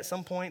wedding at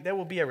some point. There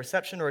will be a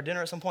reception or a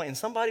dinner at some point, and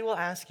somebody will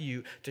ask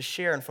you to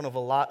share in front of a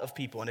lot of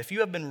people. And if you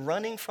have been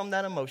running from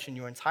that emotion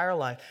your entire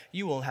life,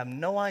 you will have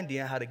no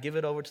idea how to give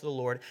it over to the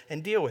Lord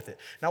and deal with it.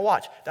 Now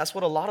watch, that's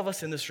what a lot of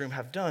us in this room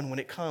have done when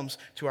it comes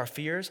to our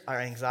fears,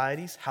 our anxieties,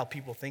 how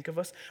people think of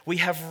us. We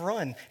have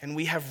run and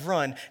we have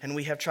run and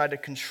we have tried to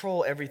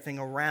control everything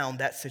around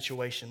that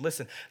situation.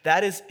 Listen,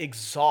 that is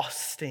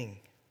exhausting.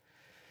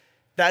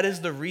 That is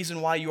the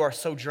reason why you are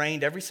so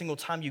drained every single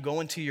time you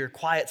go into your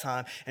quiet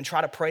time and try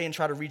to pray and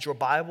try to read your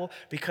Bible,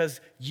 because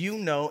you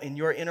know in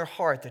your inner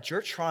heart that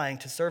you're trying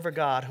to serve a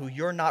God who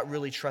you're not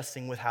really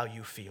trusting with how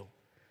you feel.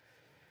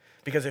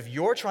 Because if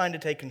you're trying to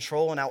take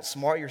control and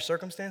outsmart your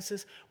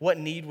circumstances, what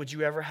need would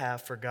you ever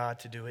have for God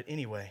to do it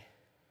anyway?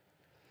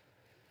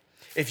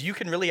 If you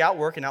can really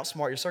outwork and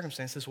outsmart your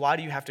circumstances, why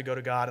do you have to go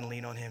to God and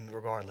lean on Him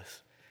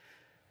regardless?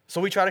 So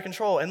we try to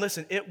control. And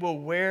listen, it will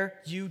wear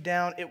you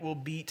down. It will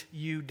beat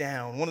you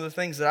down. One of the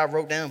things that I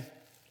wrote down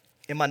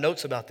in my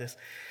notes about this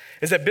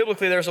is that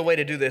biblically there's a way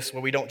to do this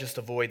where we don't just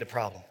avoid the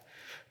problem.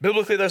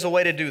 Biblically there's a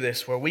way to do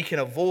this where we can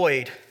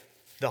avoid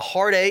the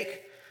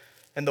heartache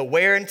and the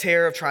wear and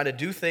tear of trying to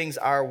do things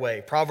our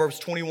way. Proverbs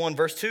 21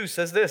 verse 2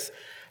 says this,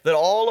 that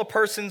all a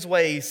person's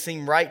ways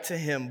seem right to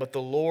him, but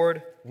the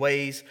Lord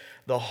weighs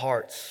the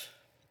hearts.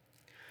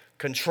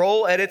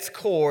 Control at its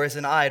core is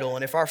an idol,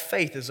 and if our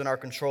faith is in our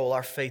control,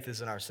 our faith is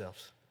in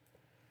ourselves.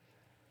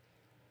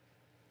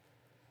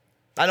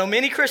 I know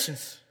many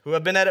Christians who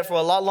have been at it for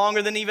a lot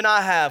longer than even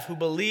I have, who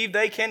believe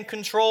they can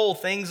control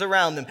things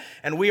around them,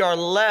 and we are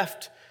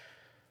left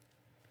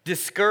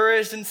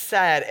discouraged and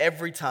sad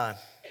every time.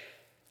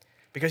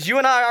 Because you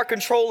and I, our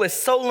control is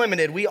so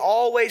limited, we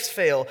always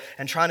fail,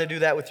 and trying to do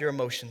that with your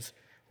emotions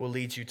will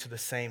lead you to the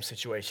same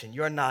situation.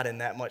 You're not in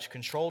that much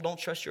control. Don't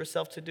trust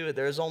yourself to do it.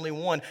 There is only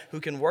one who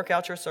can work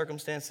out your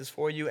circumstances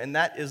for you, and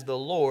that is the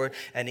Lord.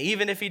 And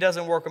even if He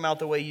doesn't work them out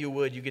the way you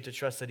would, you get to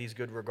trust that He's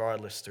good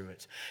regardless through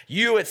it.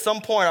 You at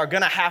some point are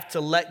going to have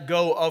to let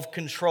go of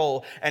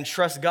control and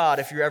trust God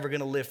if you're ever going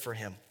to live for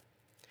Him.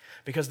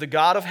 Because the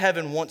God of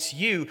heaven wants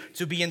you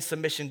to be in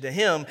submission to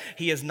Him.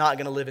 He is not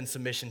going to live in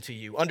submission to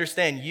you.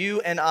 Understand,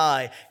 you and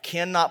I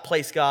cannot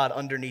place God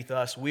underneath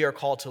us. We are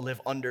called to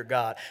live under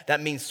God. That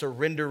means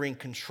surrendering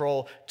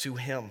control to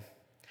Him.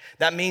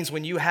 That means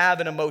when you have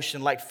an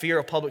emotion like fear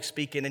of public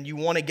speaking and you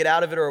want to get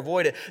out of it or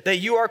avoid it, that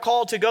you are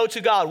called to go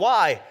to God.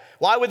 Why?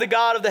 Why would the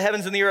God of the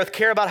heavens and the earth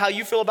care about how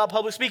you feel about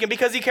public speaking?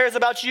 Because He cares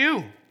about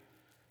you.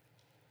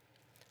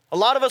 A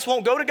lot of us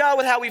won't go to God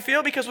with how we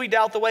feel because we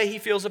doubt the way He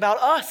feels about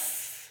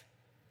us.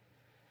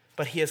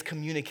 But He has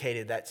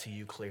communicated that to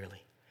you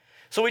clearly.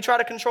 So we try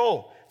to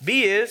control.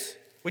 B is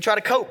we try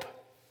to cope.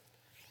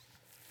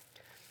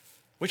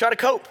 We try to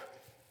cope.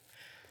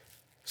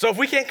 So if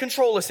we can't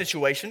control a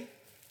situation,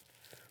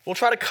 we'll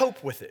try to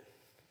cope with it.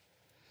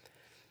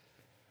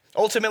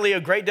 Ultimately,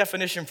 a great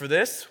definition for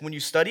this, when you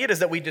study it, is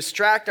that we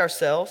distract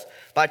ourselves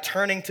by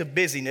turning to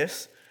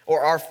busyness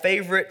or our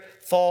favorite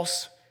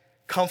false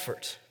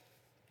comfort.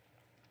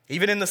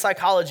 Even in the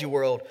psychology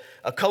world,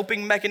 a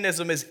coping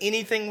mechanism is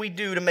anything we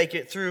do to make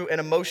it through an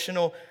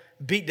emotional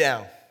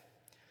beatdown.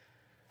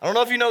 I don't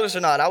know if you know this or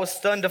not. I was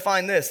stunned to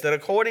find this, that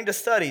according to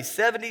studies,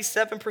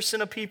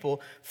 77% of people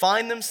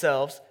find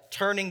themselves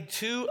turning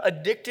to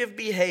addictive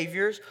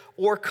behaviors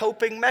or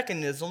coping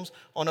mechanisms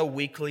on a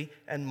weekly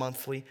and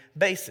monthly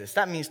basis.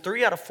 That means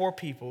 3 out of 4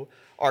 people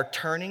are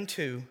turning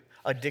to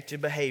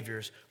addictive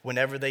behaviors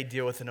whenever they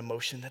deal with an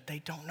emotion that they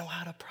don't know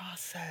how to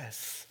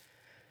process.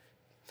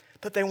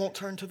 But they won't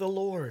turn to the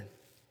Lord.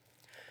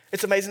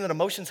 It's amazing that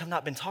emotions have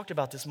not been talked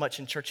about this much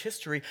in church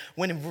history,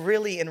 when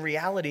really, in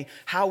reality,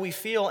 how we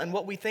feel and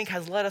what we think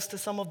has led us to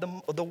some of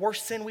the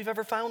worst sin we've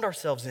ever found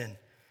ourselves in.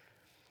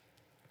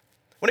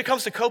 When it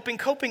comes to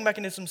coping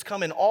mechanisms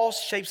come in all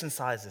shapes and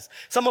sizes.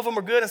 Some of them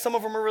are good and some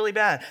of them are really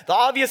bad. The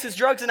obvious is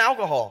drugs and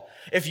alcohol.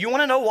 If you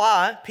want to know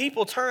why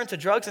people turn to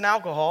drugs and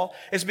alcohol,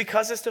 it's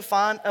because it's to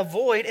find a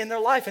void in their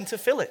life and to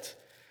fill it.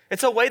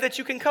 It's a way that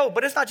you can cope,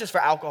 but it's not just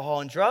for alcohol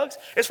and drugs,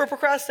 it's for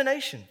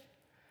procrastination.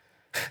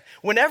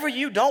 Whenever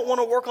you don't want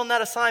to work on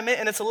that assignment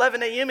and it's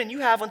 11 a.m. and you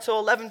have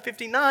until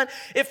 11:59,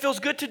 it feels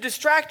good to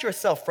distract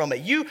yourself from it.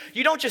 You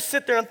don't just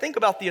sit there and think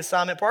about the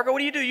assignment, Parker.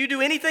 What do? You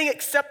do anything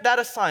except that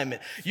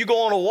assignment. You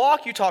go on a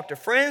walk, you talk to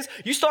friends,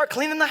 you start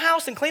cleaning the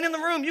house and cleaning the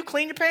room, you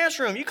clean your parents'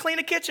 room, you clean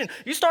the kitchen,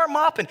 you start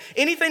mopping,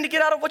 anything to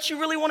get out of what you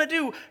really want to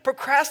do.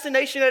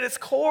 Procrastination at its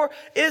core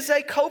is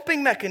a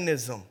coping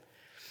mechanism.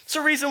 It's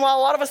the reason why a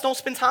lot of us don't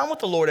spend time with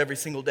the Lord every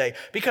single day,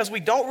 because we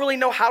don't really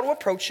know how to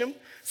approach him.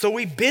 So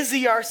we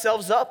busy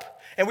ourselves up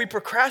and we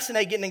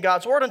procrastinate getting in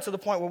God's word until the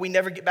point where we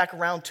never get back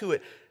around to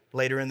it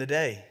later in the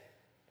day.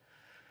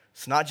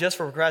 It's not just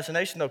for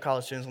procrastination though,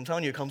 college students. I'm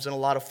telling you, it comes in a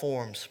lot of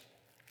forms.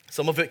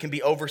 Some of it can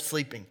be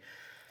oversleeping.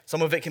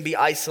 Some of it can be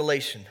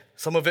isolation.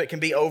 Some of it can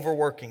be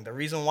overworking. The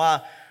reason why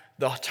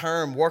the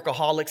term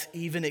workaholics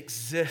even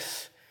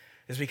exists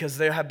is because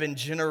there have been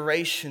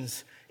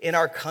generations in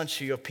our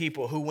country of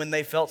people who, when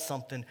they felt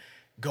something,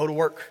 go to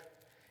work.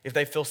 If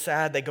they feel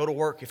sad, they go to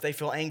work. If they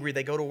feel angry,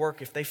 they go to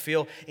work. If they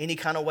feel any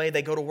kind of way,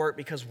 they go to work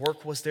because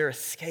work was their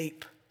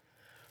escape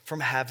from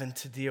having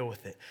to deal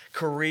with it.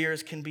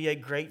 Careers can be a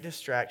great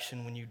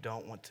distraction when you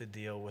don't want to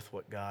deal with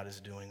what God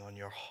is doing on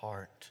your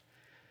heart.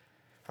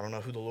 I don't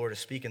know who the Lord is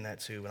speaking that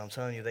to, but I'm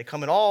telling you, they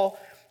come in all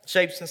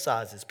shapes and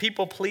sizes.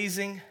 People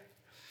pleasing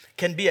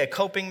can be a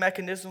coping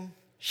mechanism.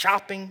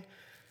 Shopping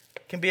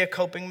can be a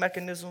coping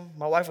mechanism.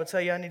 My wife will tell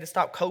you I need to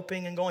stop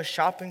coping and going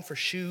shopping for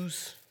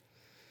shoes.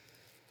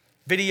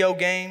 Video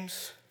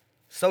games,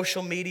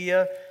 social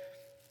media,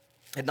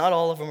 and not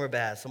all of them are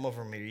bad. Some of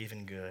them are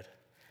even good.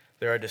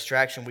 They're a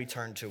distraction we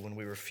turn to when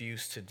we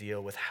refuse to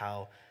deal with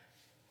how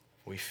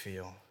we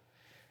feel.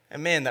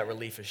 And man, that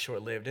relief is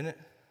short-lived, isn't it?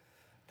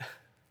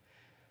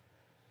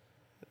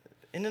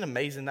 Isn't it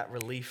amazing that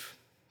relief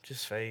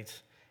just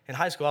fades? In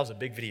high school, I was a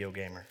big video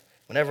gamer.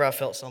 Whenever I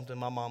felt something,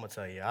 my mom would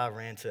tell you, I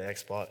ran to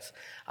Xbox.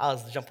 I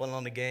was jumping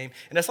on the game.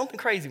 And there's something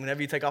crazy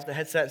whenever you take off the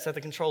headset and set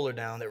the controller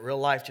down, that real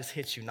life just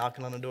hits you,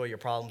 knocking on the door, your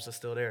problems are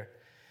still there.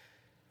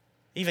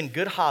 Even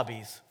good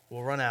hobbies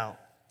will run out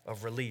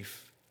of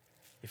relief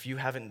if you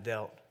haven't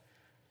dealt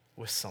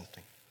with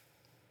something.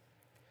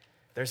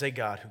 There's a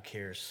God who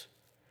cares.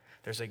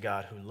 There's a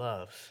God who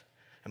loves.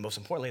 And most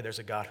importantly, there's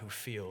a God who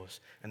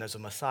feels. And there's a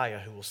Messiah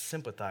who will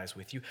sympathize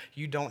with you.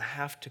 You don't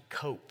have to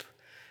cope.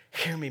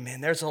 Hear me,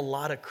 man. There's a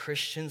lot of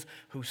Christians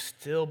who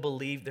still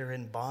believe they're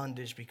in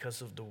bondage because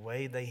of the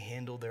way they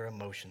handle their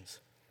emotions.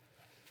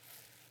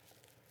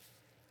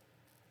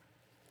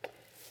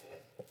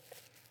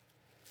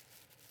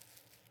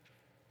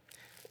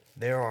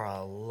 There are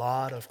a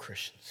lot of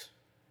Christians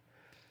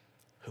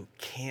who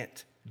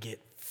can't get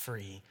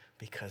free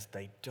because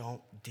they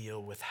don't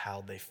deal with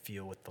how they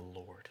feel with the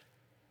Lord.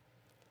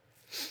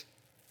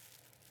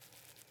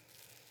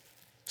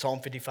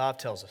 Psalm 55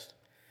 tells us.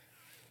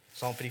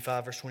 Psalm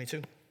 55, verse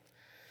 22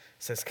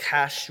 says,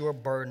 cast your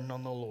burden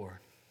on the Lord.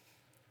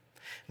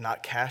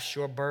 Not cast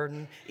your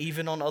burden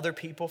even on other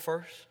people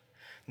first.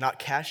 Not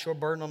cast your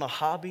burden on a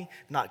hobby.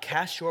 Not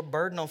cast your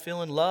burden on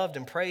feeling loved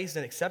and praised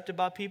and accepted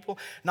by people.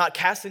 Not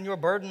casting your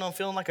burden on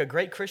feeling like a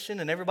great Christian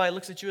and everybody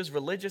looks at you as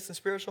religious and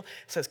spiritual.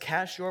 It says,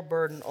 cast your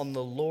burden on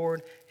the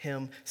Lord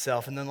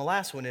himself. And then the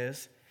last one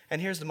is,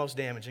 and here's the most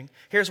damaging.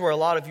 Here's where a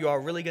lot of you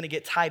are really going to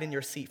get tight in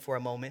your seat for a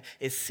moment,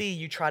 is C,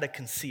 you try to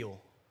conceal.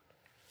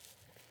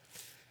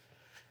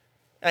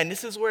 And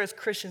this is where, as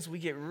Christians, we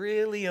get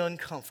really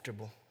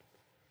uncomfortable.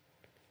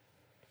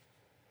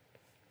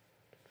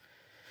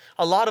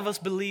 A lot of us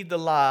believe the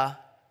lie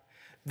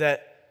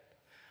that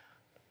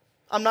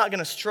I'm not going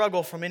to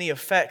struggle from any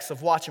effects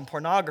of watching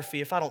pornography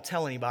if I don't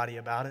tell anybody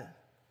about it.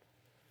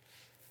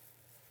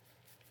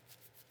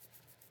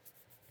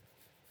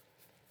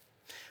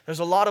 There's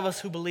a lot of us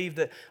who believe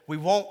that we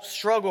won't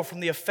struggle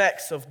from the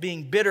effects of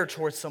being bitter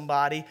towards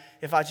somebody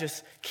if I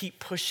just keep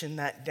pushing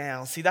that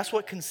down. See, that's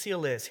what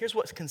conceal is. Here's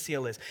what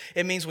conceal is.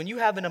 It means when you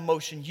have an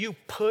emotion, you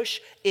push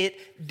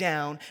it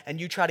down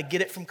and you try to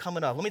get it from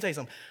coming up. Let me tell you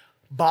something.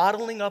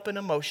 Bottling up an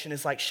emotion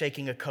is like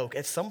shaking a Coke.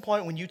 At some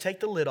point, when you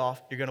take the lid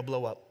off, you're going to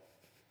blow up.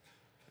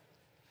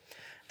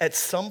 At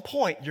some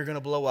point, you're going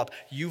to blow up.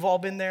 You've all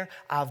been there.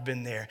 I've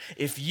been there.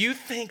 If you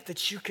think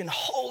that you can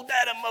hold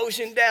that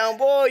emotion down,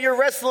 boy, you're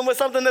wrestling with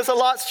something that's a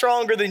lot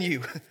stronger than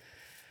you.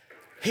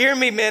 Hear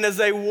me, men, as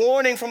a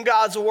warning from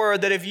God's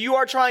word that if you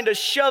are trying to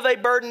shove a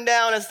burden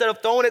down instead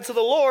of throwing it to the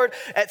Lord,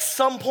 at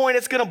some point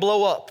it's going to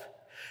blow up.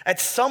 At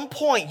some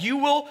point, you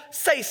will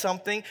say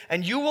something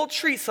and you will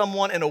treat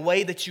someone in a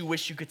way that you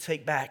wish you could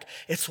take back.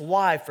 It's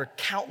why for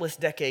countless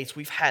decades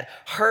we've had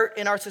hurt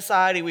in our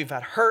society, we've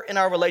had hurt in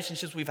our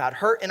relationships, we've had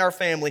hurt in our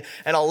family,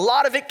 and a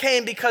lot of it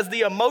came because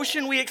the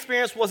emotion we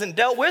experienced wasn't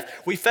dealt with.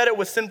 We fed it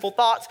with sinful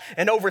thoughts,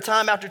 and over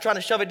time, after trying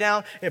to shove it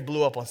down, it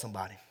blew up on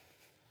somebody.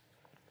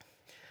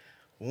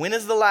 When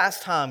is the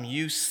last time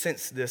you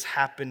sensed this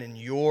happen in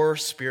your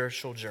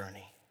spiritual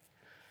journey?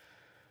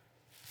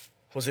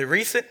 Was it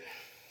recent?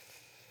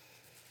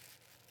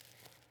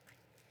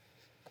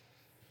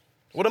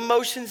 What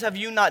emotions have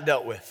you not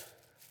dealt with?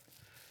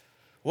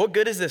 What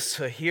good is this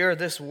to hear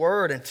this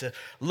word and to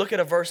look at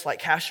a verse like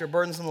cast your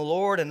burdens on the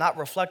Lord and not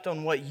reflect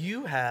on what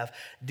you have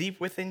deep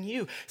within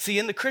you? See,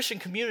 in the Christian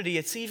community,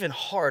 it's even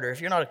harder. If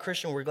you're not a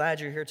Christian, we're glad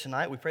you're here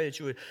tonight. We pray that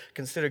you would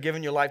consider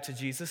giving your life to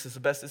Jesus. It's the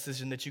best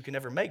decision that you can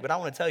ever make. But I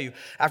want to tell you,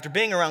 after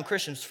being around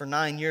Christians for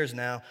 9 years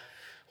now,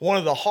 one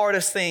of the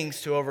hardest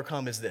things to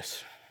overcome is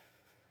this.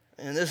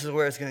 And this is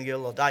where it's going to get a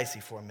little dicey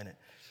for a minute.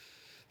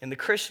 In the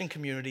Christian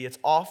community, it's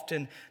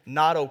often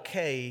not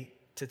okay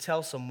to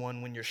tell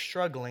someone when you're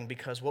struggling,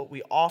 because what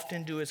we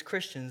often do as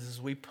Christians is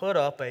we put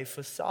up a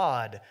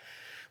facade.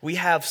 We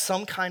have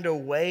some kind of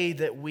way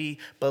that we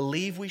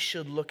believe we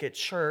should look at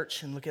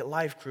church and look at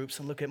life groups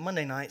and look at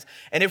Monday nights.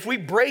 And if we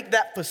break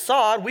that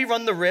facade, we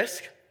run the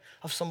risk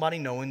of somebody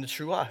knowing the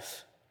true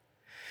us.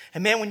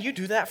 And man, when you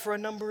do that for a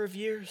number of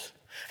years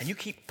and you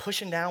keep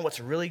pushing down what's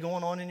really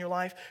going on in your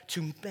life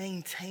to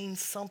maintain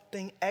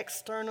something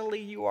externally,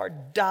 you are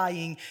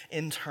dying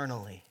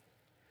internally.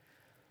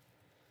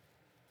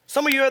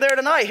 Some of you are there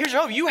tonight. Here's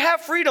your hope. You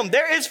have freedom.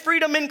 There is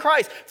freedom in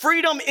Christ.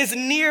 Freedom is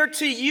near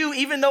to you,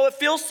 even though it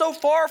feels so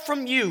far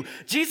from you.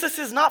 Jesus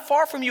is not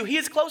far from you. He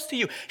is close to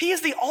you. He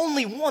is the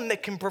only one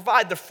that can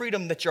provide the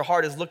freedom that your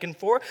heart is looking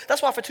for.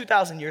 That's why for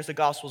 2,000 years, the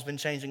gospel's been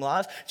changing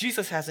lives.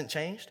 Jesus hasn't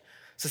changed.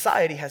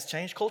 Society has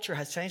changed. Culture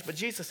has changed, but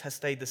Jesus has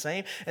stayed the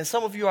same. And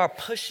some of you are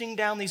pushing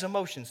down these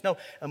emotions. No,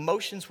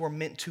 emotions were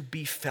meant to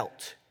be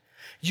felt.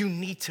 You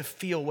need to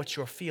feel what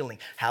you're feeling.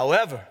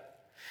 However,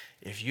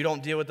 if you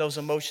don't deal with those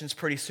emotions,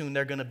 pretty soon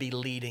they're going to be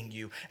leading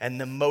you.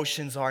 And the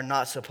emotions are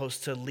not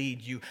supposed to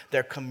lead you.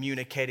 They're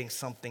communicating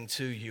something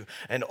to you.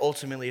 And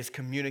ultimately, it's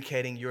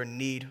communicating your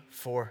need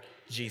for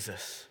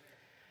Jesus.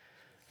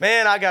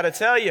 Man, I got to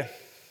tell you,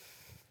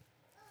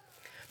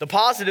 the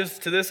positives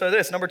to this are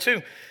this. Number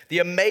 2, the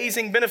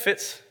amazing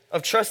benefits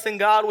of trusting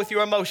God with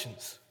your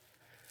emotions.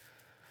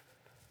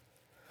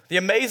 The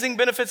amazing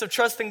benefits of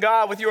trusting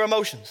God with your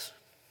emotions.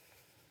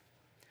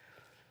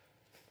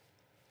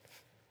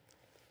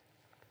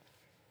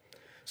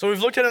 So we've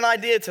looked at an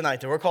idea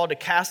tonight that we're called to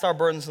cast our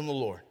burdens on the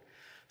Lord.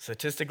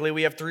 Statistically,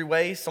 we have 3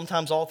 ways,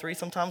 sometimes all 3,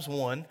 sometimes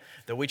 1,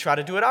 that we try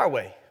to do it our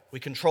way. We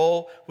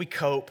control, we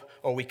cope,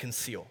 or we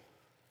conceal.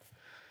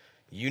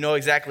 You know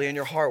exactly in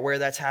your heart where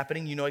that's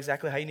happening. You know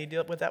exactly how you need to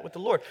deal with that with the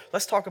Lord.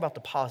 Let's talk about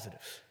the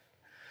positives.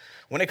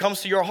 When it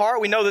comes to your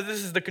heart, we know that this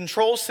is the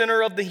control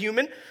center of the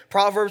human.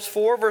 Proverbs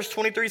 4, verse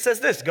 23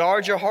 says this: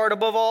 guard your heart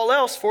above all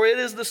else, for it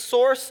is the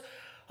source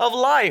of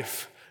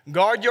life.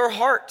 Guard your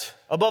heart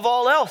above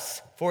all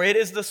else, for it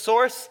is the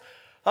source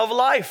of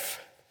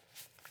life.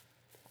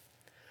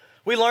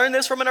 We learn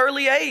this from an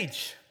early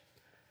age,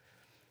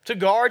 to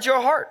guard your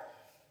heart.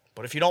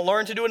 But if you don't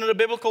learn to do it in a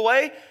biblical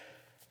way,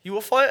 you will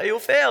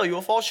fail, you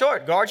will fall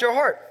short. Guard your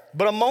heart.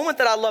 But a moment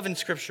that I love in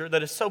Scripture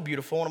that is so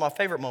beautiful, one of my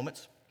favorite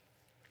moments,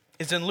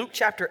 is in Luke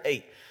chapter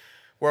 8,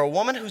 where a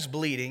woman who's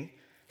bleeding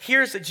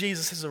hears that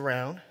Jesus is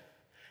around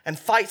and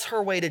fights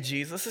her way to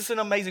Jesus. This is an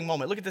amazing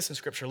moment. Look at this in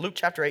Scripture. Luke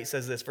chapter 8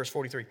 says this, verse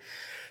 43. It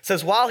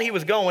says, while he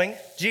was going,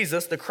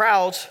 Jesus, the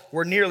crowds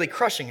were nearly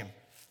crushing him.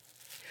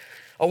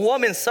 A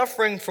woman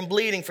suffering from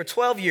bleeding for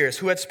 12 years,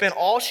 who had spent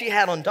all she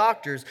had on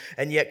doctors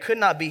and yet could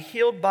not be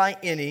healed by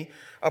any,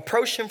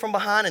 approached him from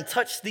behind and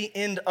touched the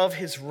end of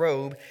his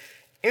robe.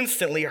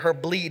 Instantly, her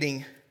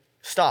bleeding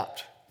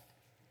stopped.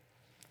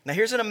 Now,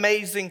 here's an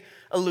amazing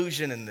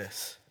allusion in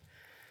this.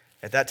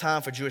 At that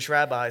time, for Jewish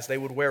rabbis, they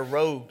would wear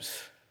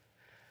robes.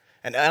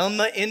 And on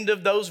the end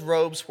of those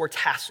robes were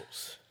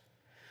tassels.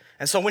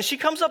 And so when she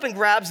comes up and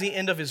grabs the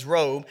end of his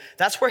robe,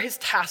 that's where his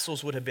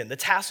tassels would have been, the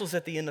tassels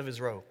at the end of his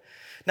robe.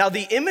 Now,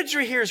 the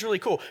imagery here is really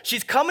cool.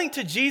 She's coming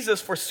to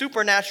Jesus for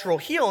supernatural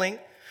healing,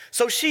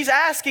 so she's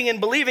asking and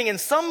believing in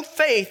some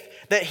faith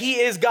that he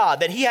is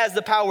God, that he has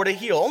the power to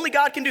heal. Only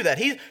God can do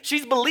that.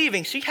 She's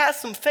believing. She has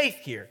some faith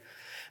here.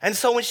 And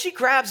so when she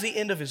grabs the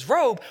end of his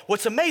robe,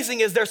 what's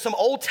amazing is there's some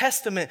Old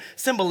Testament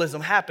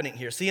symbolism happening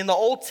here. See, in the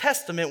Old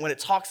Testament, when it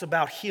talks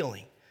about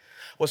healing,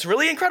 what's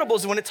really incredible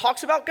is when it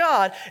talks about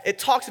God, it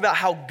talks about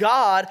how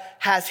God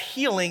has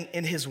healing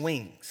in his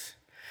wings.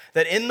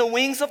 That in the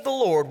wings of the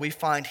Lord, we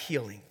find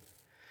healing.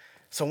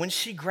 So when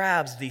she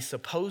grabs the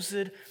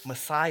supposed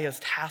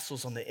Messiah's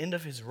tassels on the end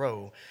of his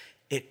robe,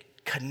 it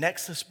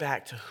connects us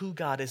back to who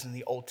God is in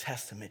the Old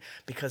Testament,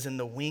 because in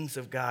the wings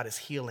of God is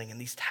healing, and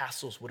these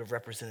tassels would have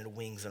represented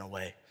wings in a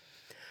way.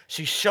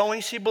 She's showing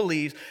she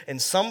believes in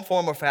some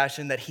form or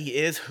fashion that he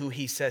is who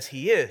he says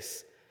he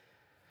is.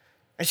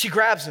 And she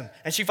grabs him,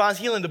 and she finds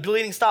healing. The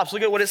bleeding stops.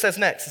 Look at what it says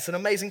next. It's an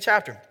amazing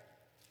chapter.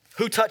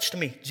 Who touched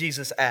me?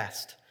 Jesus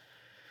asked.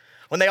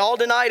 When they all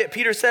denied it,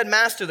 Peter said,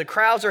 Master, the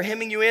crowds are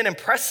hemming you in and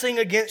pressing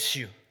against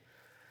you.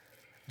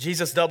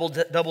 Jesus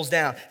doubles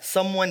down.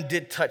 Someone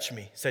did touch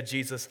me, said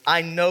Jesus.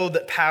 I know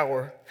that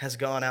power has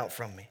gone out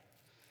from me.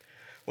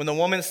 When the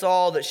woman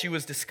saw that she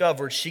was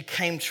discovered, she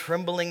came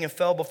trembling and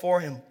fell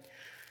before him.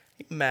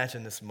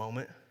 Imagine this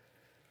moment.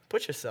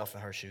 Put yourself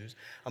in her shoes.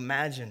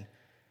 Imagine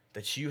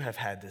that you have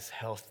had this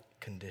health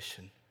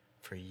condition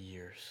for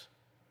years.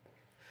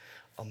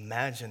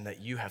 Imagine that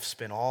you have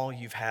spent all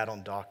you've had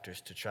on doctors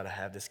to try to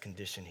have this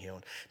condition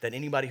healed. That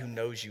anybody who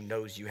knows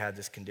you have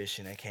this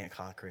condition and can't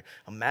conquer it.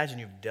 Imagine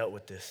you've dealt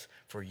with this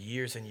for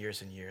years and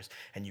years and years,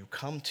 and you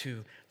come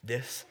to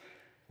this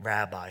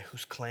rabbi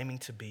who's claiming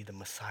to be the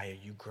Messiah.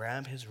 You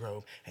grab his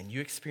robe and you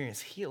experience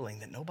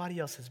healing that nobody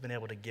else has been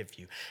able to give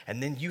you.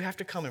 And then you have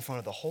to come in front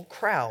of the whole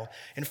crowd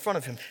in front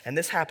of him, and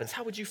this happens.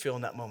 How would you feel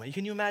in that moment?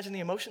 Can you imagine the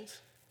emotions?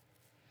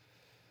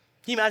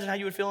 Can you imagine how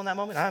you would feel in that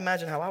moment? I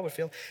imagine how I would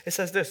feel. It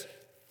says this: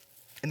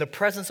 in the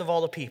presence of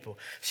all the people,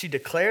 she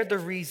declared the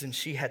reason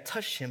she had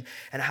touched him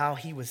and how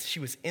she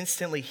was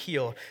instantly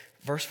healed.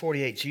 Verse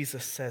 48,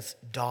 Jesus says,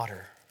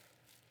 "Daughter,"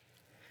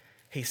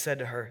 he said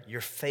to her,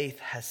 "your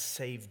faith has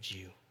saved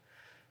you.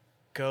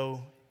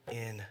 Go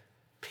in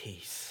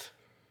peace."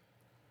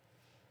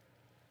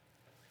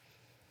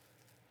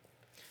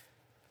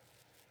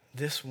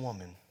 This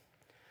woman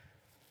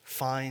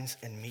finds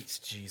and meets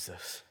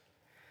Jesus,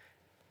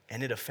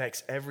 and it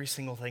affects every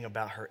single thing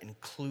about her,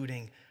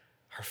 including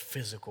her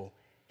physical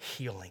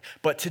healing.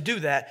 But to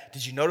do that,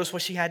 did you notice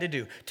what she had to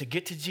do? To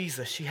get to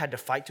Jesus, she had to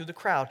fight through the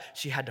crowd.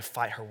 She had to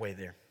fight her way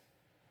there.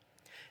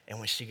 And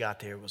when she got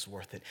there, it was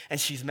worth it.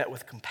 And she's met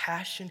with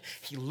compassion.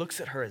 He looks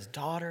at her as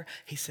daughter.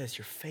 He says,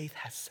 "Your faith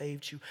has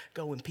saved you.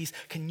 Go in peace."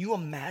 Can you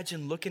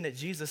imagine looking at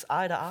Jesus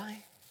eye to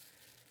eye?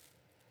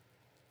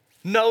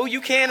 No, you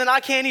can't, and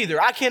I can't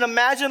either. I can't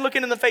imagine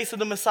looking in the face of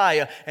the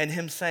Messiah and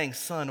him saying,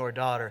 "Son or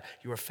daughter,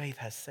 your faith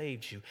has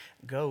saved you.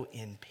 Go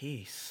in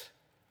peace."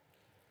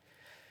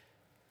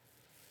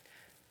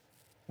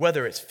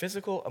 Whether it's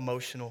physical,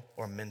 emotional,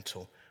 or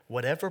mental,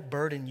 whatever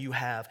burden you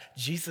have,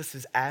 Jesus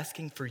is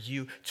asking for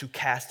you to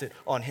cast it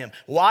on him.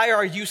 Why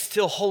are you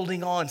still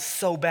holding on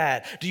so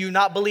bad? Do you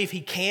not believe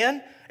he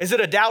can? Is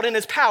it a doubt in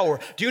his power?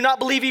 Do you not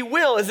believe he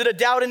will? Is it a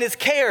doubt in his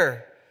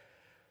care?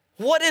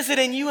 What is it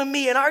in you and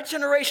me in our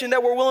generation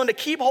that we're willing to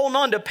keep holding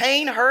on to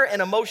pain, hurt,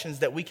 and emotions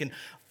that we can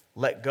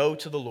let go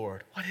to the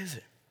Lord? What is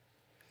it?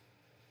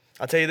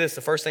 I'll tell you this,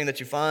 the first thing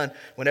that you find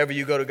whenever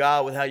you go to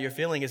God with how you're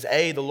feeling is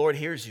the Lord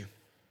hears you.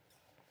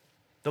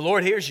 The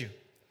Lord hears you.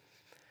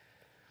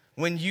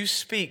 When you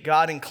speak,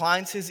 God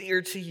inclines his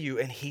ear to you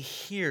and he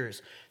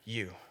hears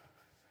you.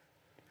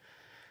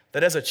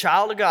 That as a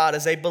child of God,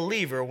 as a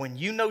believer, when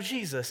you know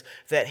Jesus,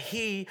 that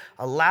he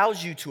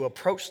allows you to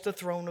approach the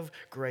throne of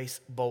grace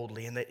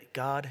boldly and that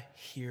God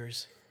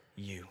hears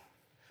you.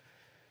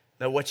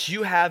 That what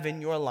you have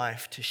in your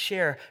life to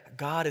share,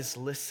 God is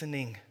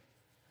listening.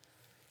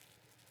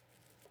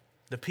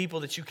 The people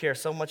that you care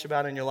so much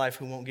about in your life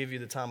who won't give you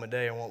the time of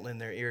day or won't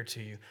lend their ear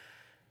to you,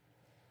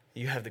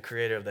 you have the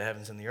creator of the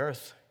heavens and the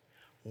earth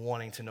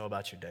wanting to know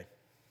about your day.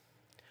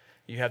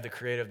 You have the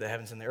creator of the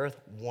heavens and the earth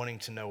wanting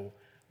to know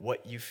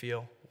what you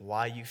feel,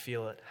 why you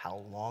feel it, how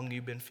long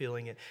you've been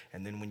feeling it.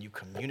 And then when you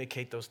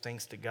communicate those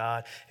things to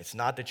God, it's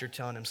not that you're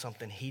telling him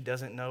something he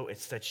doesn't know,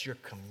 it's that you're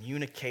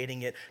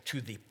communicating it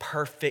to the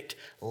perfect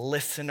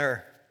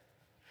listener.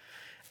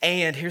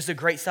 And here's the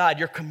great side,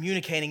 you're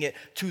communicating it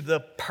to the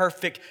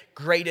perfect,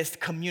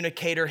 greatest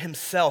communicator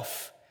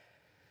himself.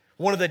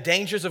 One of the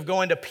dangers of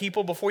going to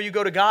people before you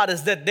go to God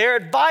is that their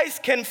advice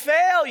can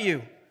fail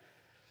you.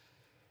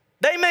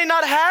 They may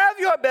not have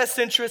your best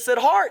interests at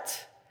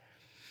heart.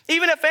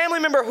 Even a family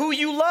member who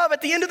you love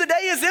at the end of the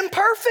day is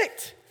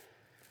imperfect.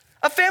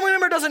 A family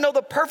member doesn't know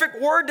the perfect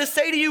word to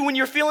say to you when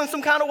you're feeling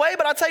some kind of way,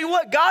 but I'll tell you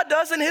what, God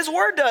does and his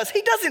word does.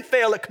 He doesn't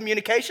fail at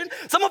communication.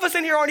 Some of us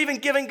in here aren't even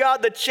giving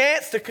God the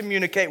chance to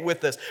communicate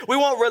with us. We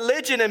want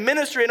religion and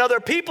ministry and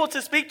other people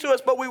to speak to us,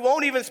 but we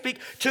won't even speak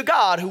to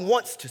God who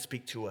wants to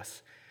speak to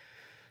us.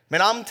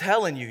 Man, I'm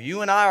telling you,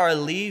 you and I are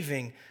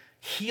leaving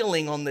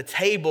healing on the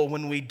table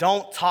when we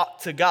don't talk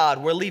to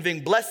God. We're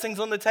leaving blessings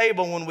on the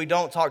table when we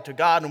don't talk to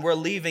God, and we're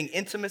leaving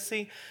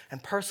intimacy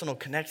and personal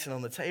connection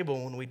on the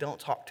table when we don't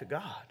talk to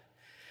God.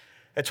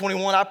 At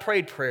 21, I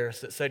prayed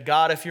prayers that said,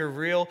 God, if you're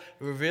real,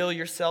 reveal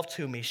yourself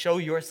to me, show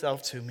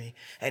yourself to me,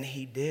 and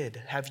he did.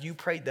 Have you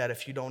prayed that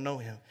if you don't know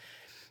him?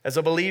 As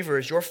a believer,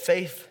 is your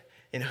faith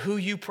in who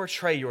you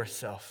portray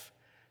yourself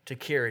to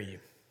carry you?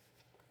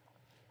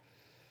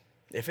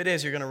 If it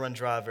is, you're going to run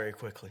dry very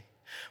quickly.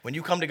 When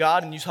you come to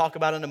God and you talk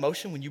about an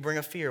emotion, when you bring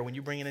a fear, when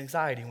you bring an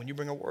anxiety, when you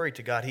bring a worry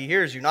to God, he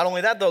hears you. Not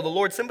only that, though, the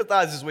Lord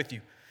sympathizes with you.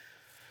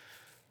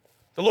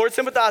 The Lord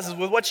sympathizes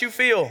with what you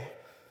feel.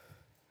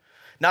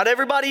 Not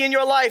everybody in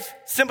your life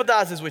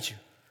sympathizes with you.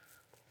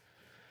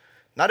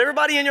 Not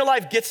everybody in your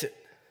life gets it.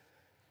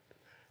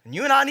 And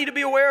you and I need to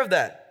be aware of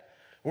that.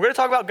 We're going to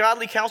talk about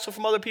godly counsel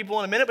from other people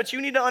in a minute, but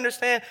you need to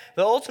understand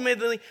that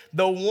ultimately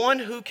the one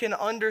who can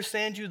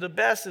understand you the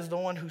best is the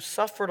one who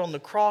suffered on the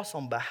cross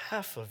on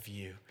behalf of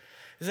you.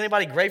 Is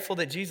anybody grateful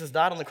that Jesus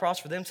died on the cross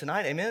for them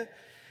tonight? Amen?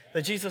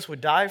 That Jesus would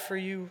die for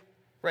you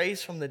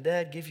raised from the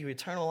dead, give you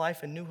eternal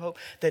life and new hope,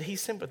 that he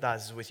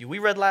sympathizes with you. We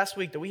read last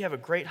week that we have a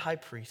great high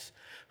priest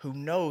who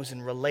knows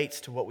and relates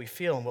to what we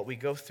feel and what we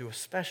go through,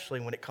 especially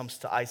when it comes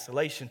to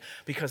isolation,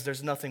 because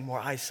there's nothing more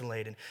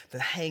isolating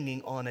than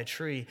hanging on a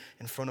tree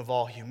in front of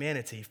all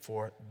humanity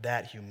for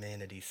that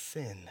humanity's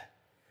sin.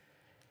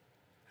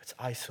 It's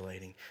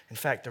isolating. In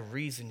fact, the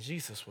reason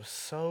Jesus was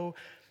so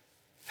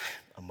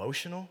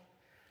emotional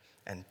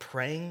and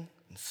praying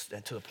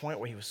and to the point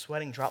where he was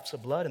sweating drops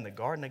of blood in the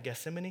Garden of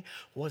Gethsemane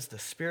was the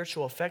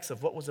spiritual effects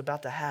of what was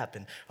about to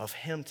happen, of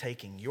him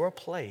taking your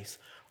place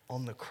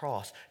on the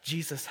cross.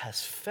 Jesus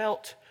has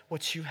felt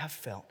what you have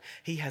felt.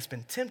 He has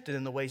been tempted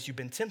in the ways you've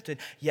been tempted,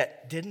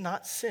 yet did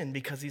not sin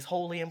because he's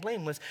holy and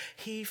blameless.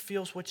 He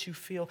feels what you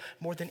feel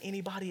more than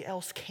anybody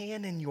else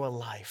can in your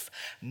life.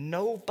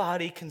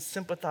 Nobody can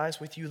sympathize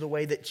with you the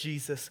way that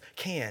Jesus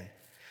can.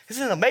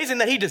 Isn't it amazing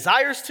that he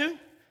desires to?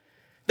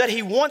 That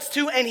he wants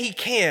to and he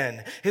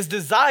can. His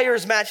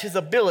desires match his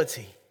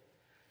ability.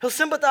 He'll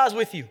sympathize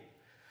with you.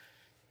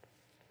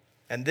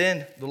 And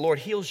then the Lord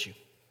heals you.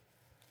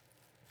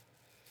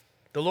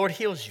 The Lord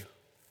heals you.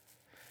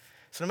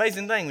 It's an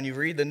amazing thing when you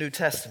read the New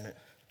Testament.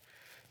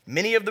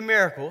 Many of the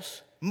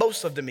miracles,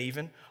 most of them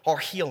even, are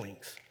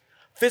healings,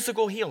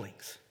 physical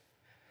healings.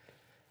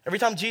 Every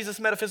time Jesus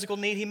met a physical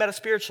need, he met a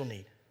spiritual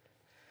need.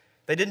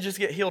 They didn't just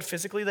get healed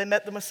physically, they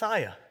met the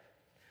Messiah.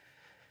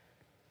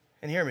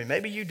 And hear me,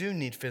 maybe you do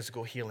need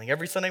physical healing.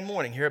 Every Sunday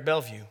morning here at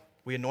Bellevue,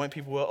 we anoint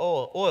people with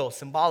oil,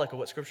 symbolic of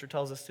what Scripture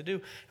tells us to do,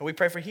 and we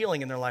pray for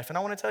healing in their life. And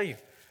I want to tell you,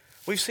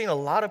 we've seen a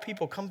lot of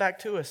people come back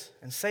to us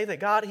and say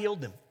that God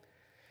healed them,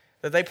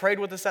 that they prayed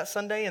with us that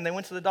Sunday and they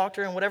went to the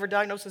doctor and whatever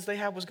diagnosis they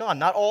had was gone.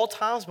 Not all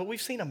times, but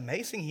we've seen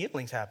amazing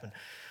healings happen.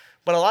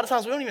 But a lot of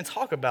times we don't even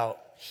talk about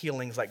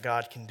healings like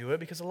God can do it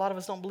because a lot of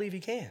us don't believe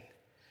he can.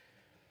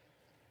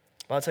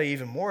 But I'll tell you,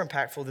 even more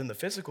impactful than the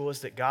physical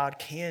is that God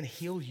can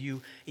heal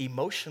you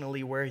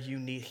emotionally where you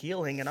need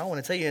healing. And I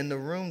want to tell you, in the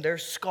room,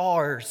 there's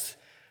scars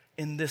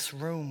in this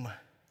room.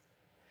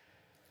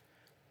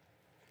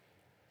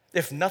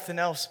 If nothing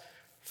else,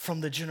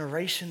 from the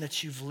generation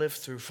that you've lived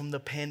through, from the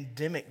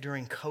pandemic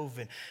during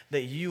COVID,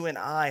 that you and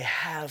I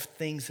have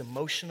things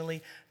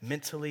emotionally,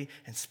 mentally,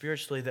 and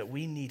spiritually that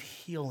we need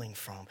healing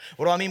from.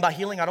 What do I mean by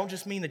healing? I don't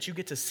just mean that you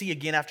get to see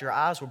again after your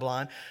eyes were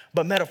blind,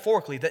 but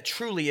metaphorically, that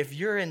truly if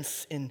you're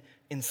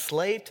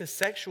enslaved to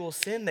sexual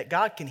sin, that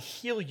God can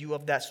heal you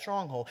of that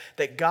stronghold,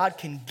 that God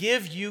can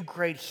give you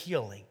great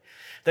healing.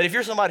 That if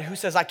you're somebody who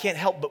says, I can't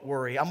help but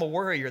worry, I'm a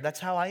worrier, that's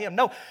how I am.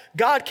 No,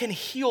 God can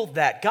heal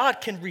that. God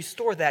can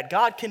restore that.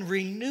 God can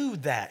renew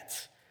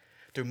that.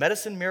 Through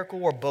medicine,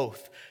 miracle, or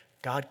both,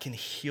 God can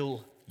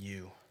heal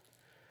you.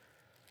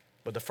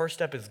 But the first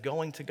step is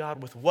going to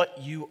God with what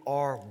you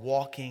are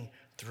walking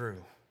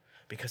through,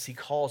 because he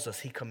calls us,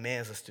 he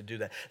commands us to do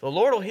that. The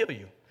Lord will heal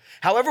you.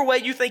 However way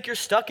you think you're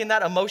stuck in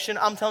that emotion,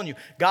 I'm telling you,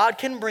 God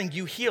can bring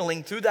you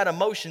healing through that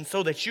emotion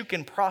so that you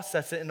can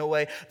process it in a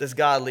way that's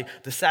godly.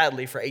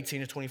 Sadly, for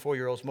 18 to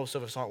 24-year-olds, most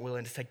of us aren't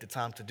willing to take the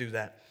time to do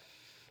that.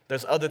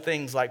 There's other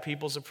things like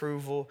people's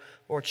approval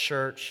or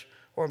church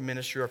or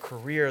ministry or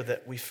career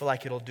that we feel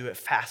like it'll do it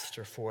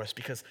faster for us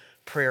because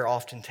prayer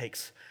often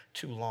takes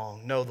too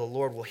long. No, the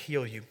Lord will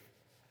heal you.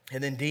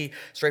 And then D,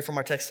 straight from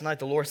our text tonight,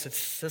 the Lord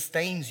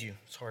sustains you.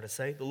 It's hard to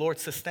say. The Lord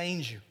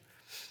sustains you.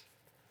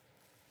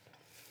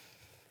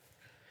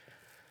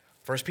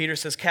 1 Peter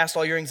says, cast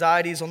all your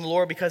anxieties on the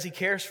Lord because he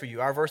cares for you.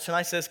 Our verse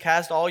tonight says,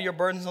 cast all your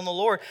burdens on the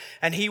Lord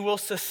and he will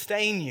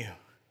sustain you.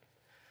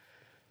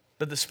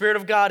 That the Spirit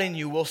of God in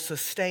you will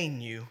sustain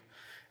you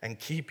and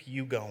keep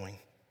you going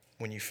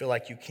when you feel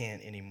like you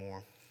can't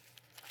anymore.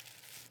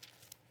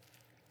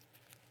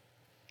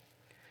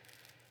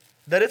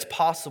 That it's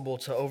possible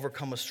to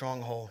overcome a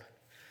stronghold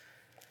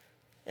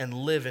and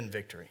live in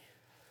victory.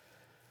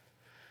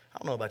 I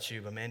don't know about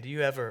you, but man, do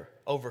you ever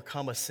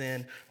overcome a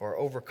sin or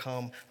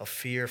overcome a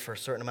fear for a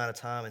certain amount of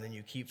time and then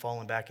you keep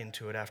falling back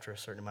into it after a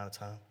certain amount of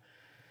time?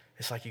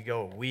 It's like you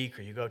go a week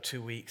or you go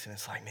 2 weeks and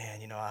it's like,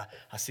 man,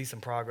 I see some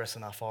progress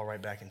and I fall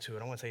right back into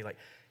it. I want to tell you,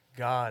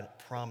 God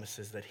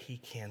promises that he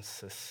can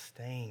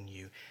sustain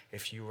you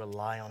if you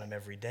rely on him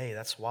every day.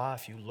 That's why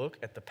if you look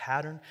at the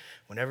pattern,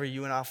 whenever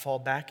you and I fall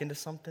back into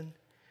something,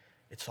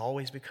 it's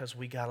always because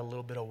we got a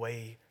little bit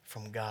away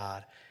from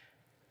God.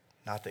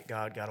 Not that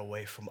God got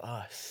away from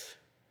us.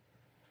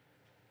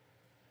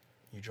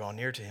 You draw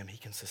near to him, he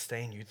can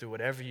sustain you through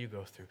whatever you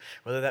go through.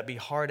 Whether that be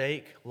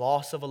heartache,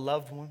 loss of a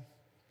loved one.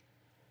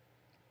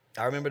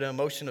 I remember the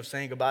emotion of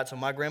saying goodbye to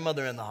my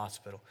grandmother in the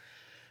hospital.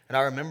 And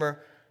I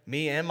remember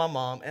me and my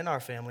mom and our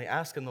family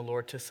asking the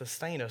Lord to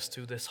sustain us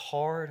through this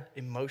hard,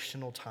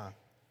 emotional time.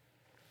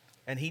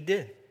 And he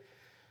did.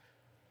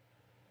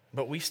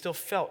 But we still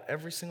felt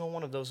every single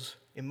one of those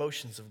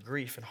emotions of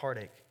grief and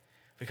heartache.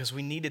 Because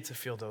we needed to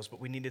feel those, but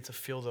we needed to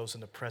feel those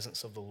in the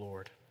presence of the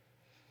Lord.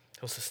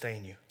 He'll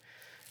sustain you.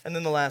 And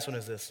then the last one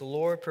is this. The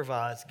Lord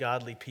provides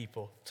godly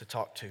people to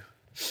talk to.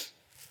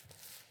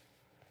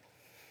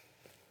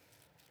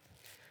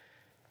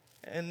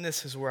 And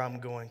this is where I'm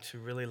going to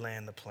really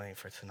land the plane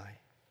for tonight.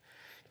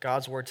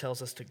 God's word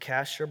tells us to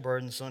cast your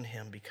burdens on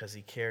him because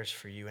he cares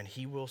for you and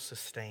he will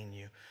sustain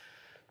you.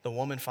 The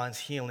woman finds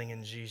healing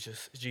in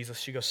Jesus.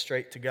 She goes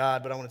straight to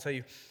God. But I want to tell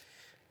you,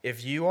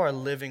 if you are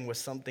living with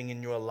something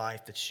in your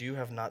life that you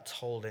have not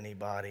told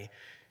anybody,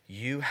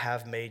 you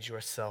have made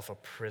yourself a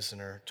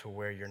prisoner to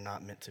where you're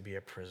not meant to be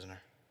a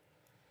prisoner.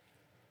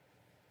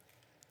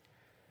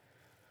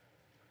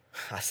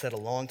 I said a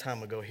long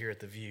time ago here at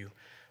The View,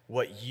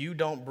 what you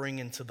don't bring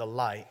into the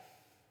light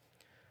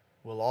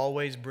will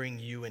always bring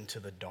you into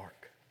the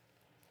dark.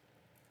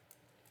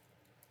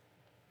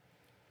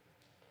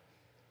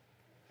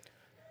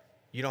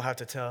 You don't have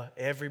to tell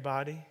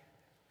everybody,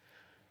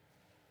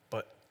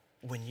 but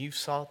when you've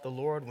sought the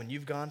Lord, when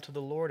you've gone to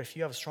the Lord, if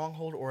you have a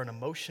stronghold or an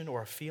emotion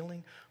or a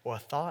feeling or a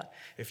thought,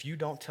 if you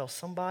don't tell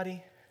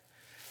somebody,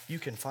 you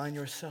can find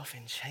yourself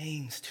in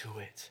chains to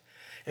it.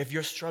 If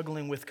you're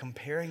struggling with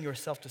comparing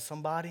yourself to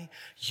somebody,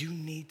 you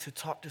need to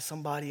talk to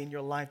somebody in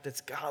your life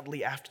that's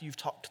godly after you've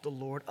talked to the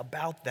Lord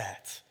about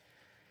that.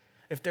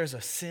 If there's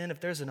a sin, if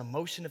there's an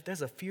emotion, if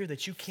there's a fear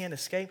that you can't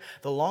escape,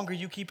 the longer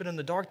you keep it in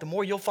the dark, the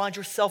more you'll find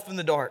yourself in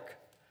the dark.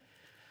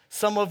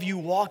 Some of you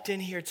walked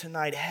in here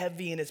tonight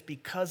heavy, and it's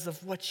because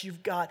of what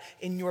you've got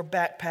in your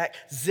backpack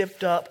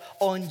zipped up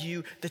on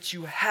you that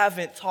you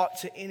haven't talked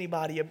to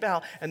anybody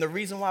about. And the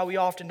reason why we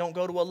often don't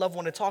go to a loved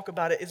one to talk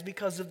about it is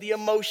because of the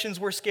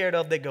emotions we're scared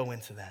of that go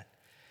into that.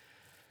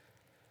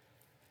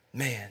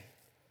 Man,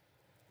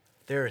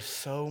 there is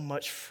so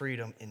much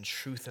freedom in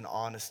truth and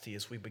honesty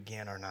as we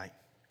began our night.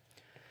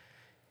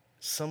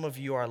 Some of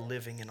you are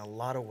living in a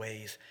lot of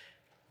ways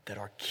that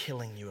are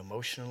killing you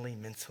emotionally,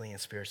 mentally, and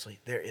spiritually.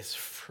 There is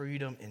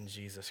freedom in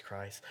Jesus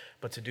Christ.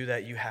 But to do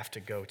that, you have to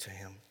go to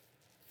him.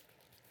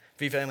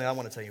 V family, I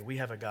want to tell you, we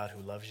have a God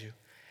who loves you.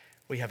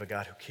 We have a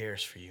God who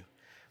cares for you.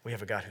 We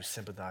have a God who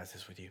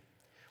sympathizes with you.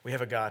 We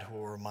have a God who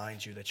will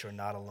remind you that you're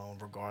not alone,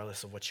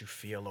 regardless of what you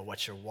feel or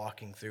what you're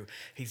walking through.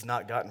 He's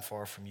not gotten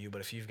far from you,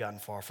 but if you've gotten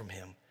far from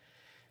him,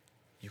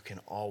 you can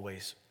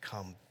always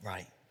come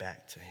right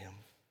back to him.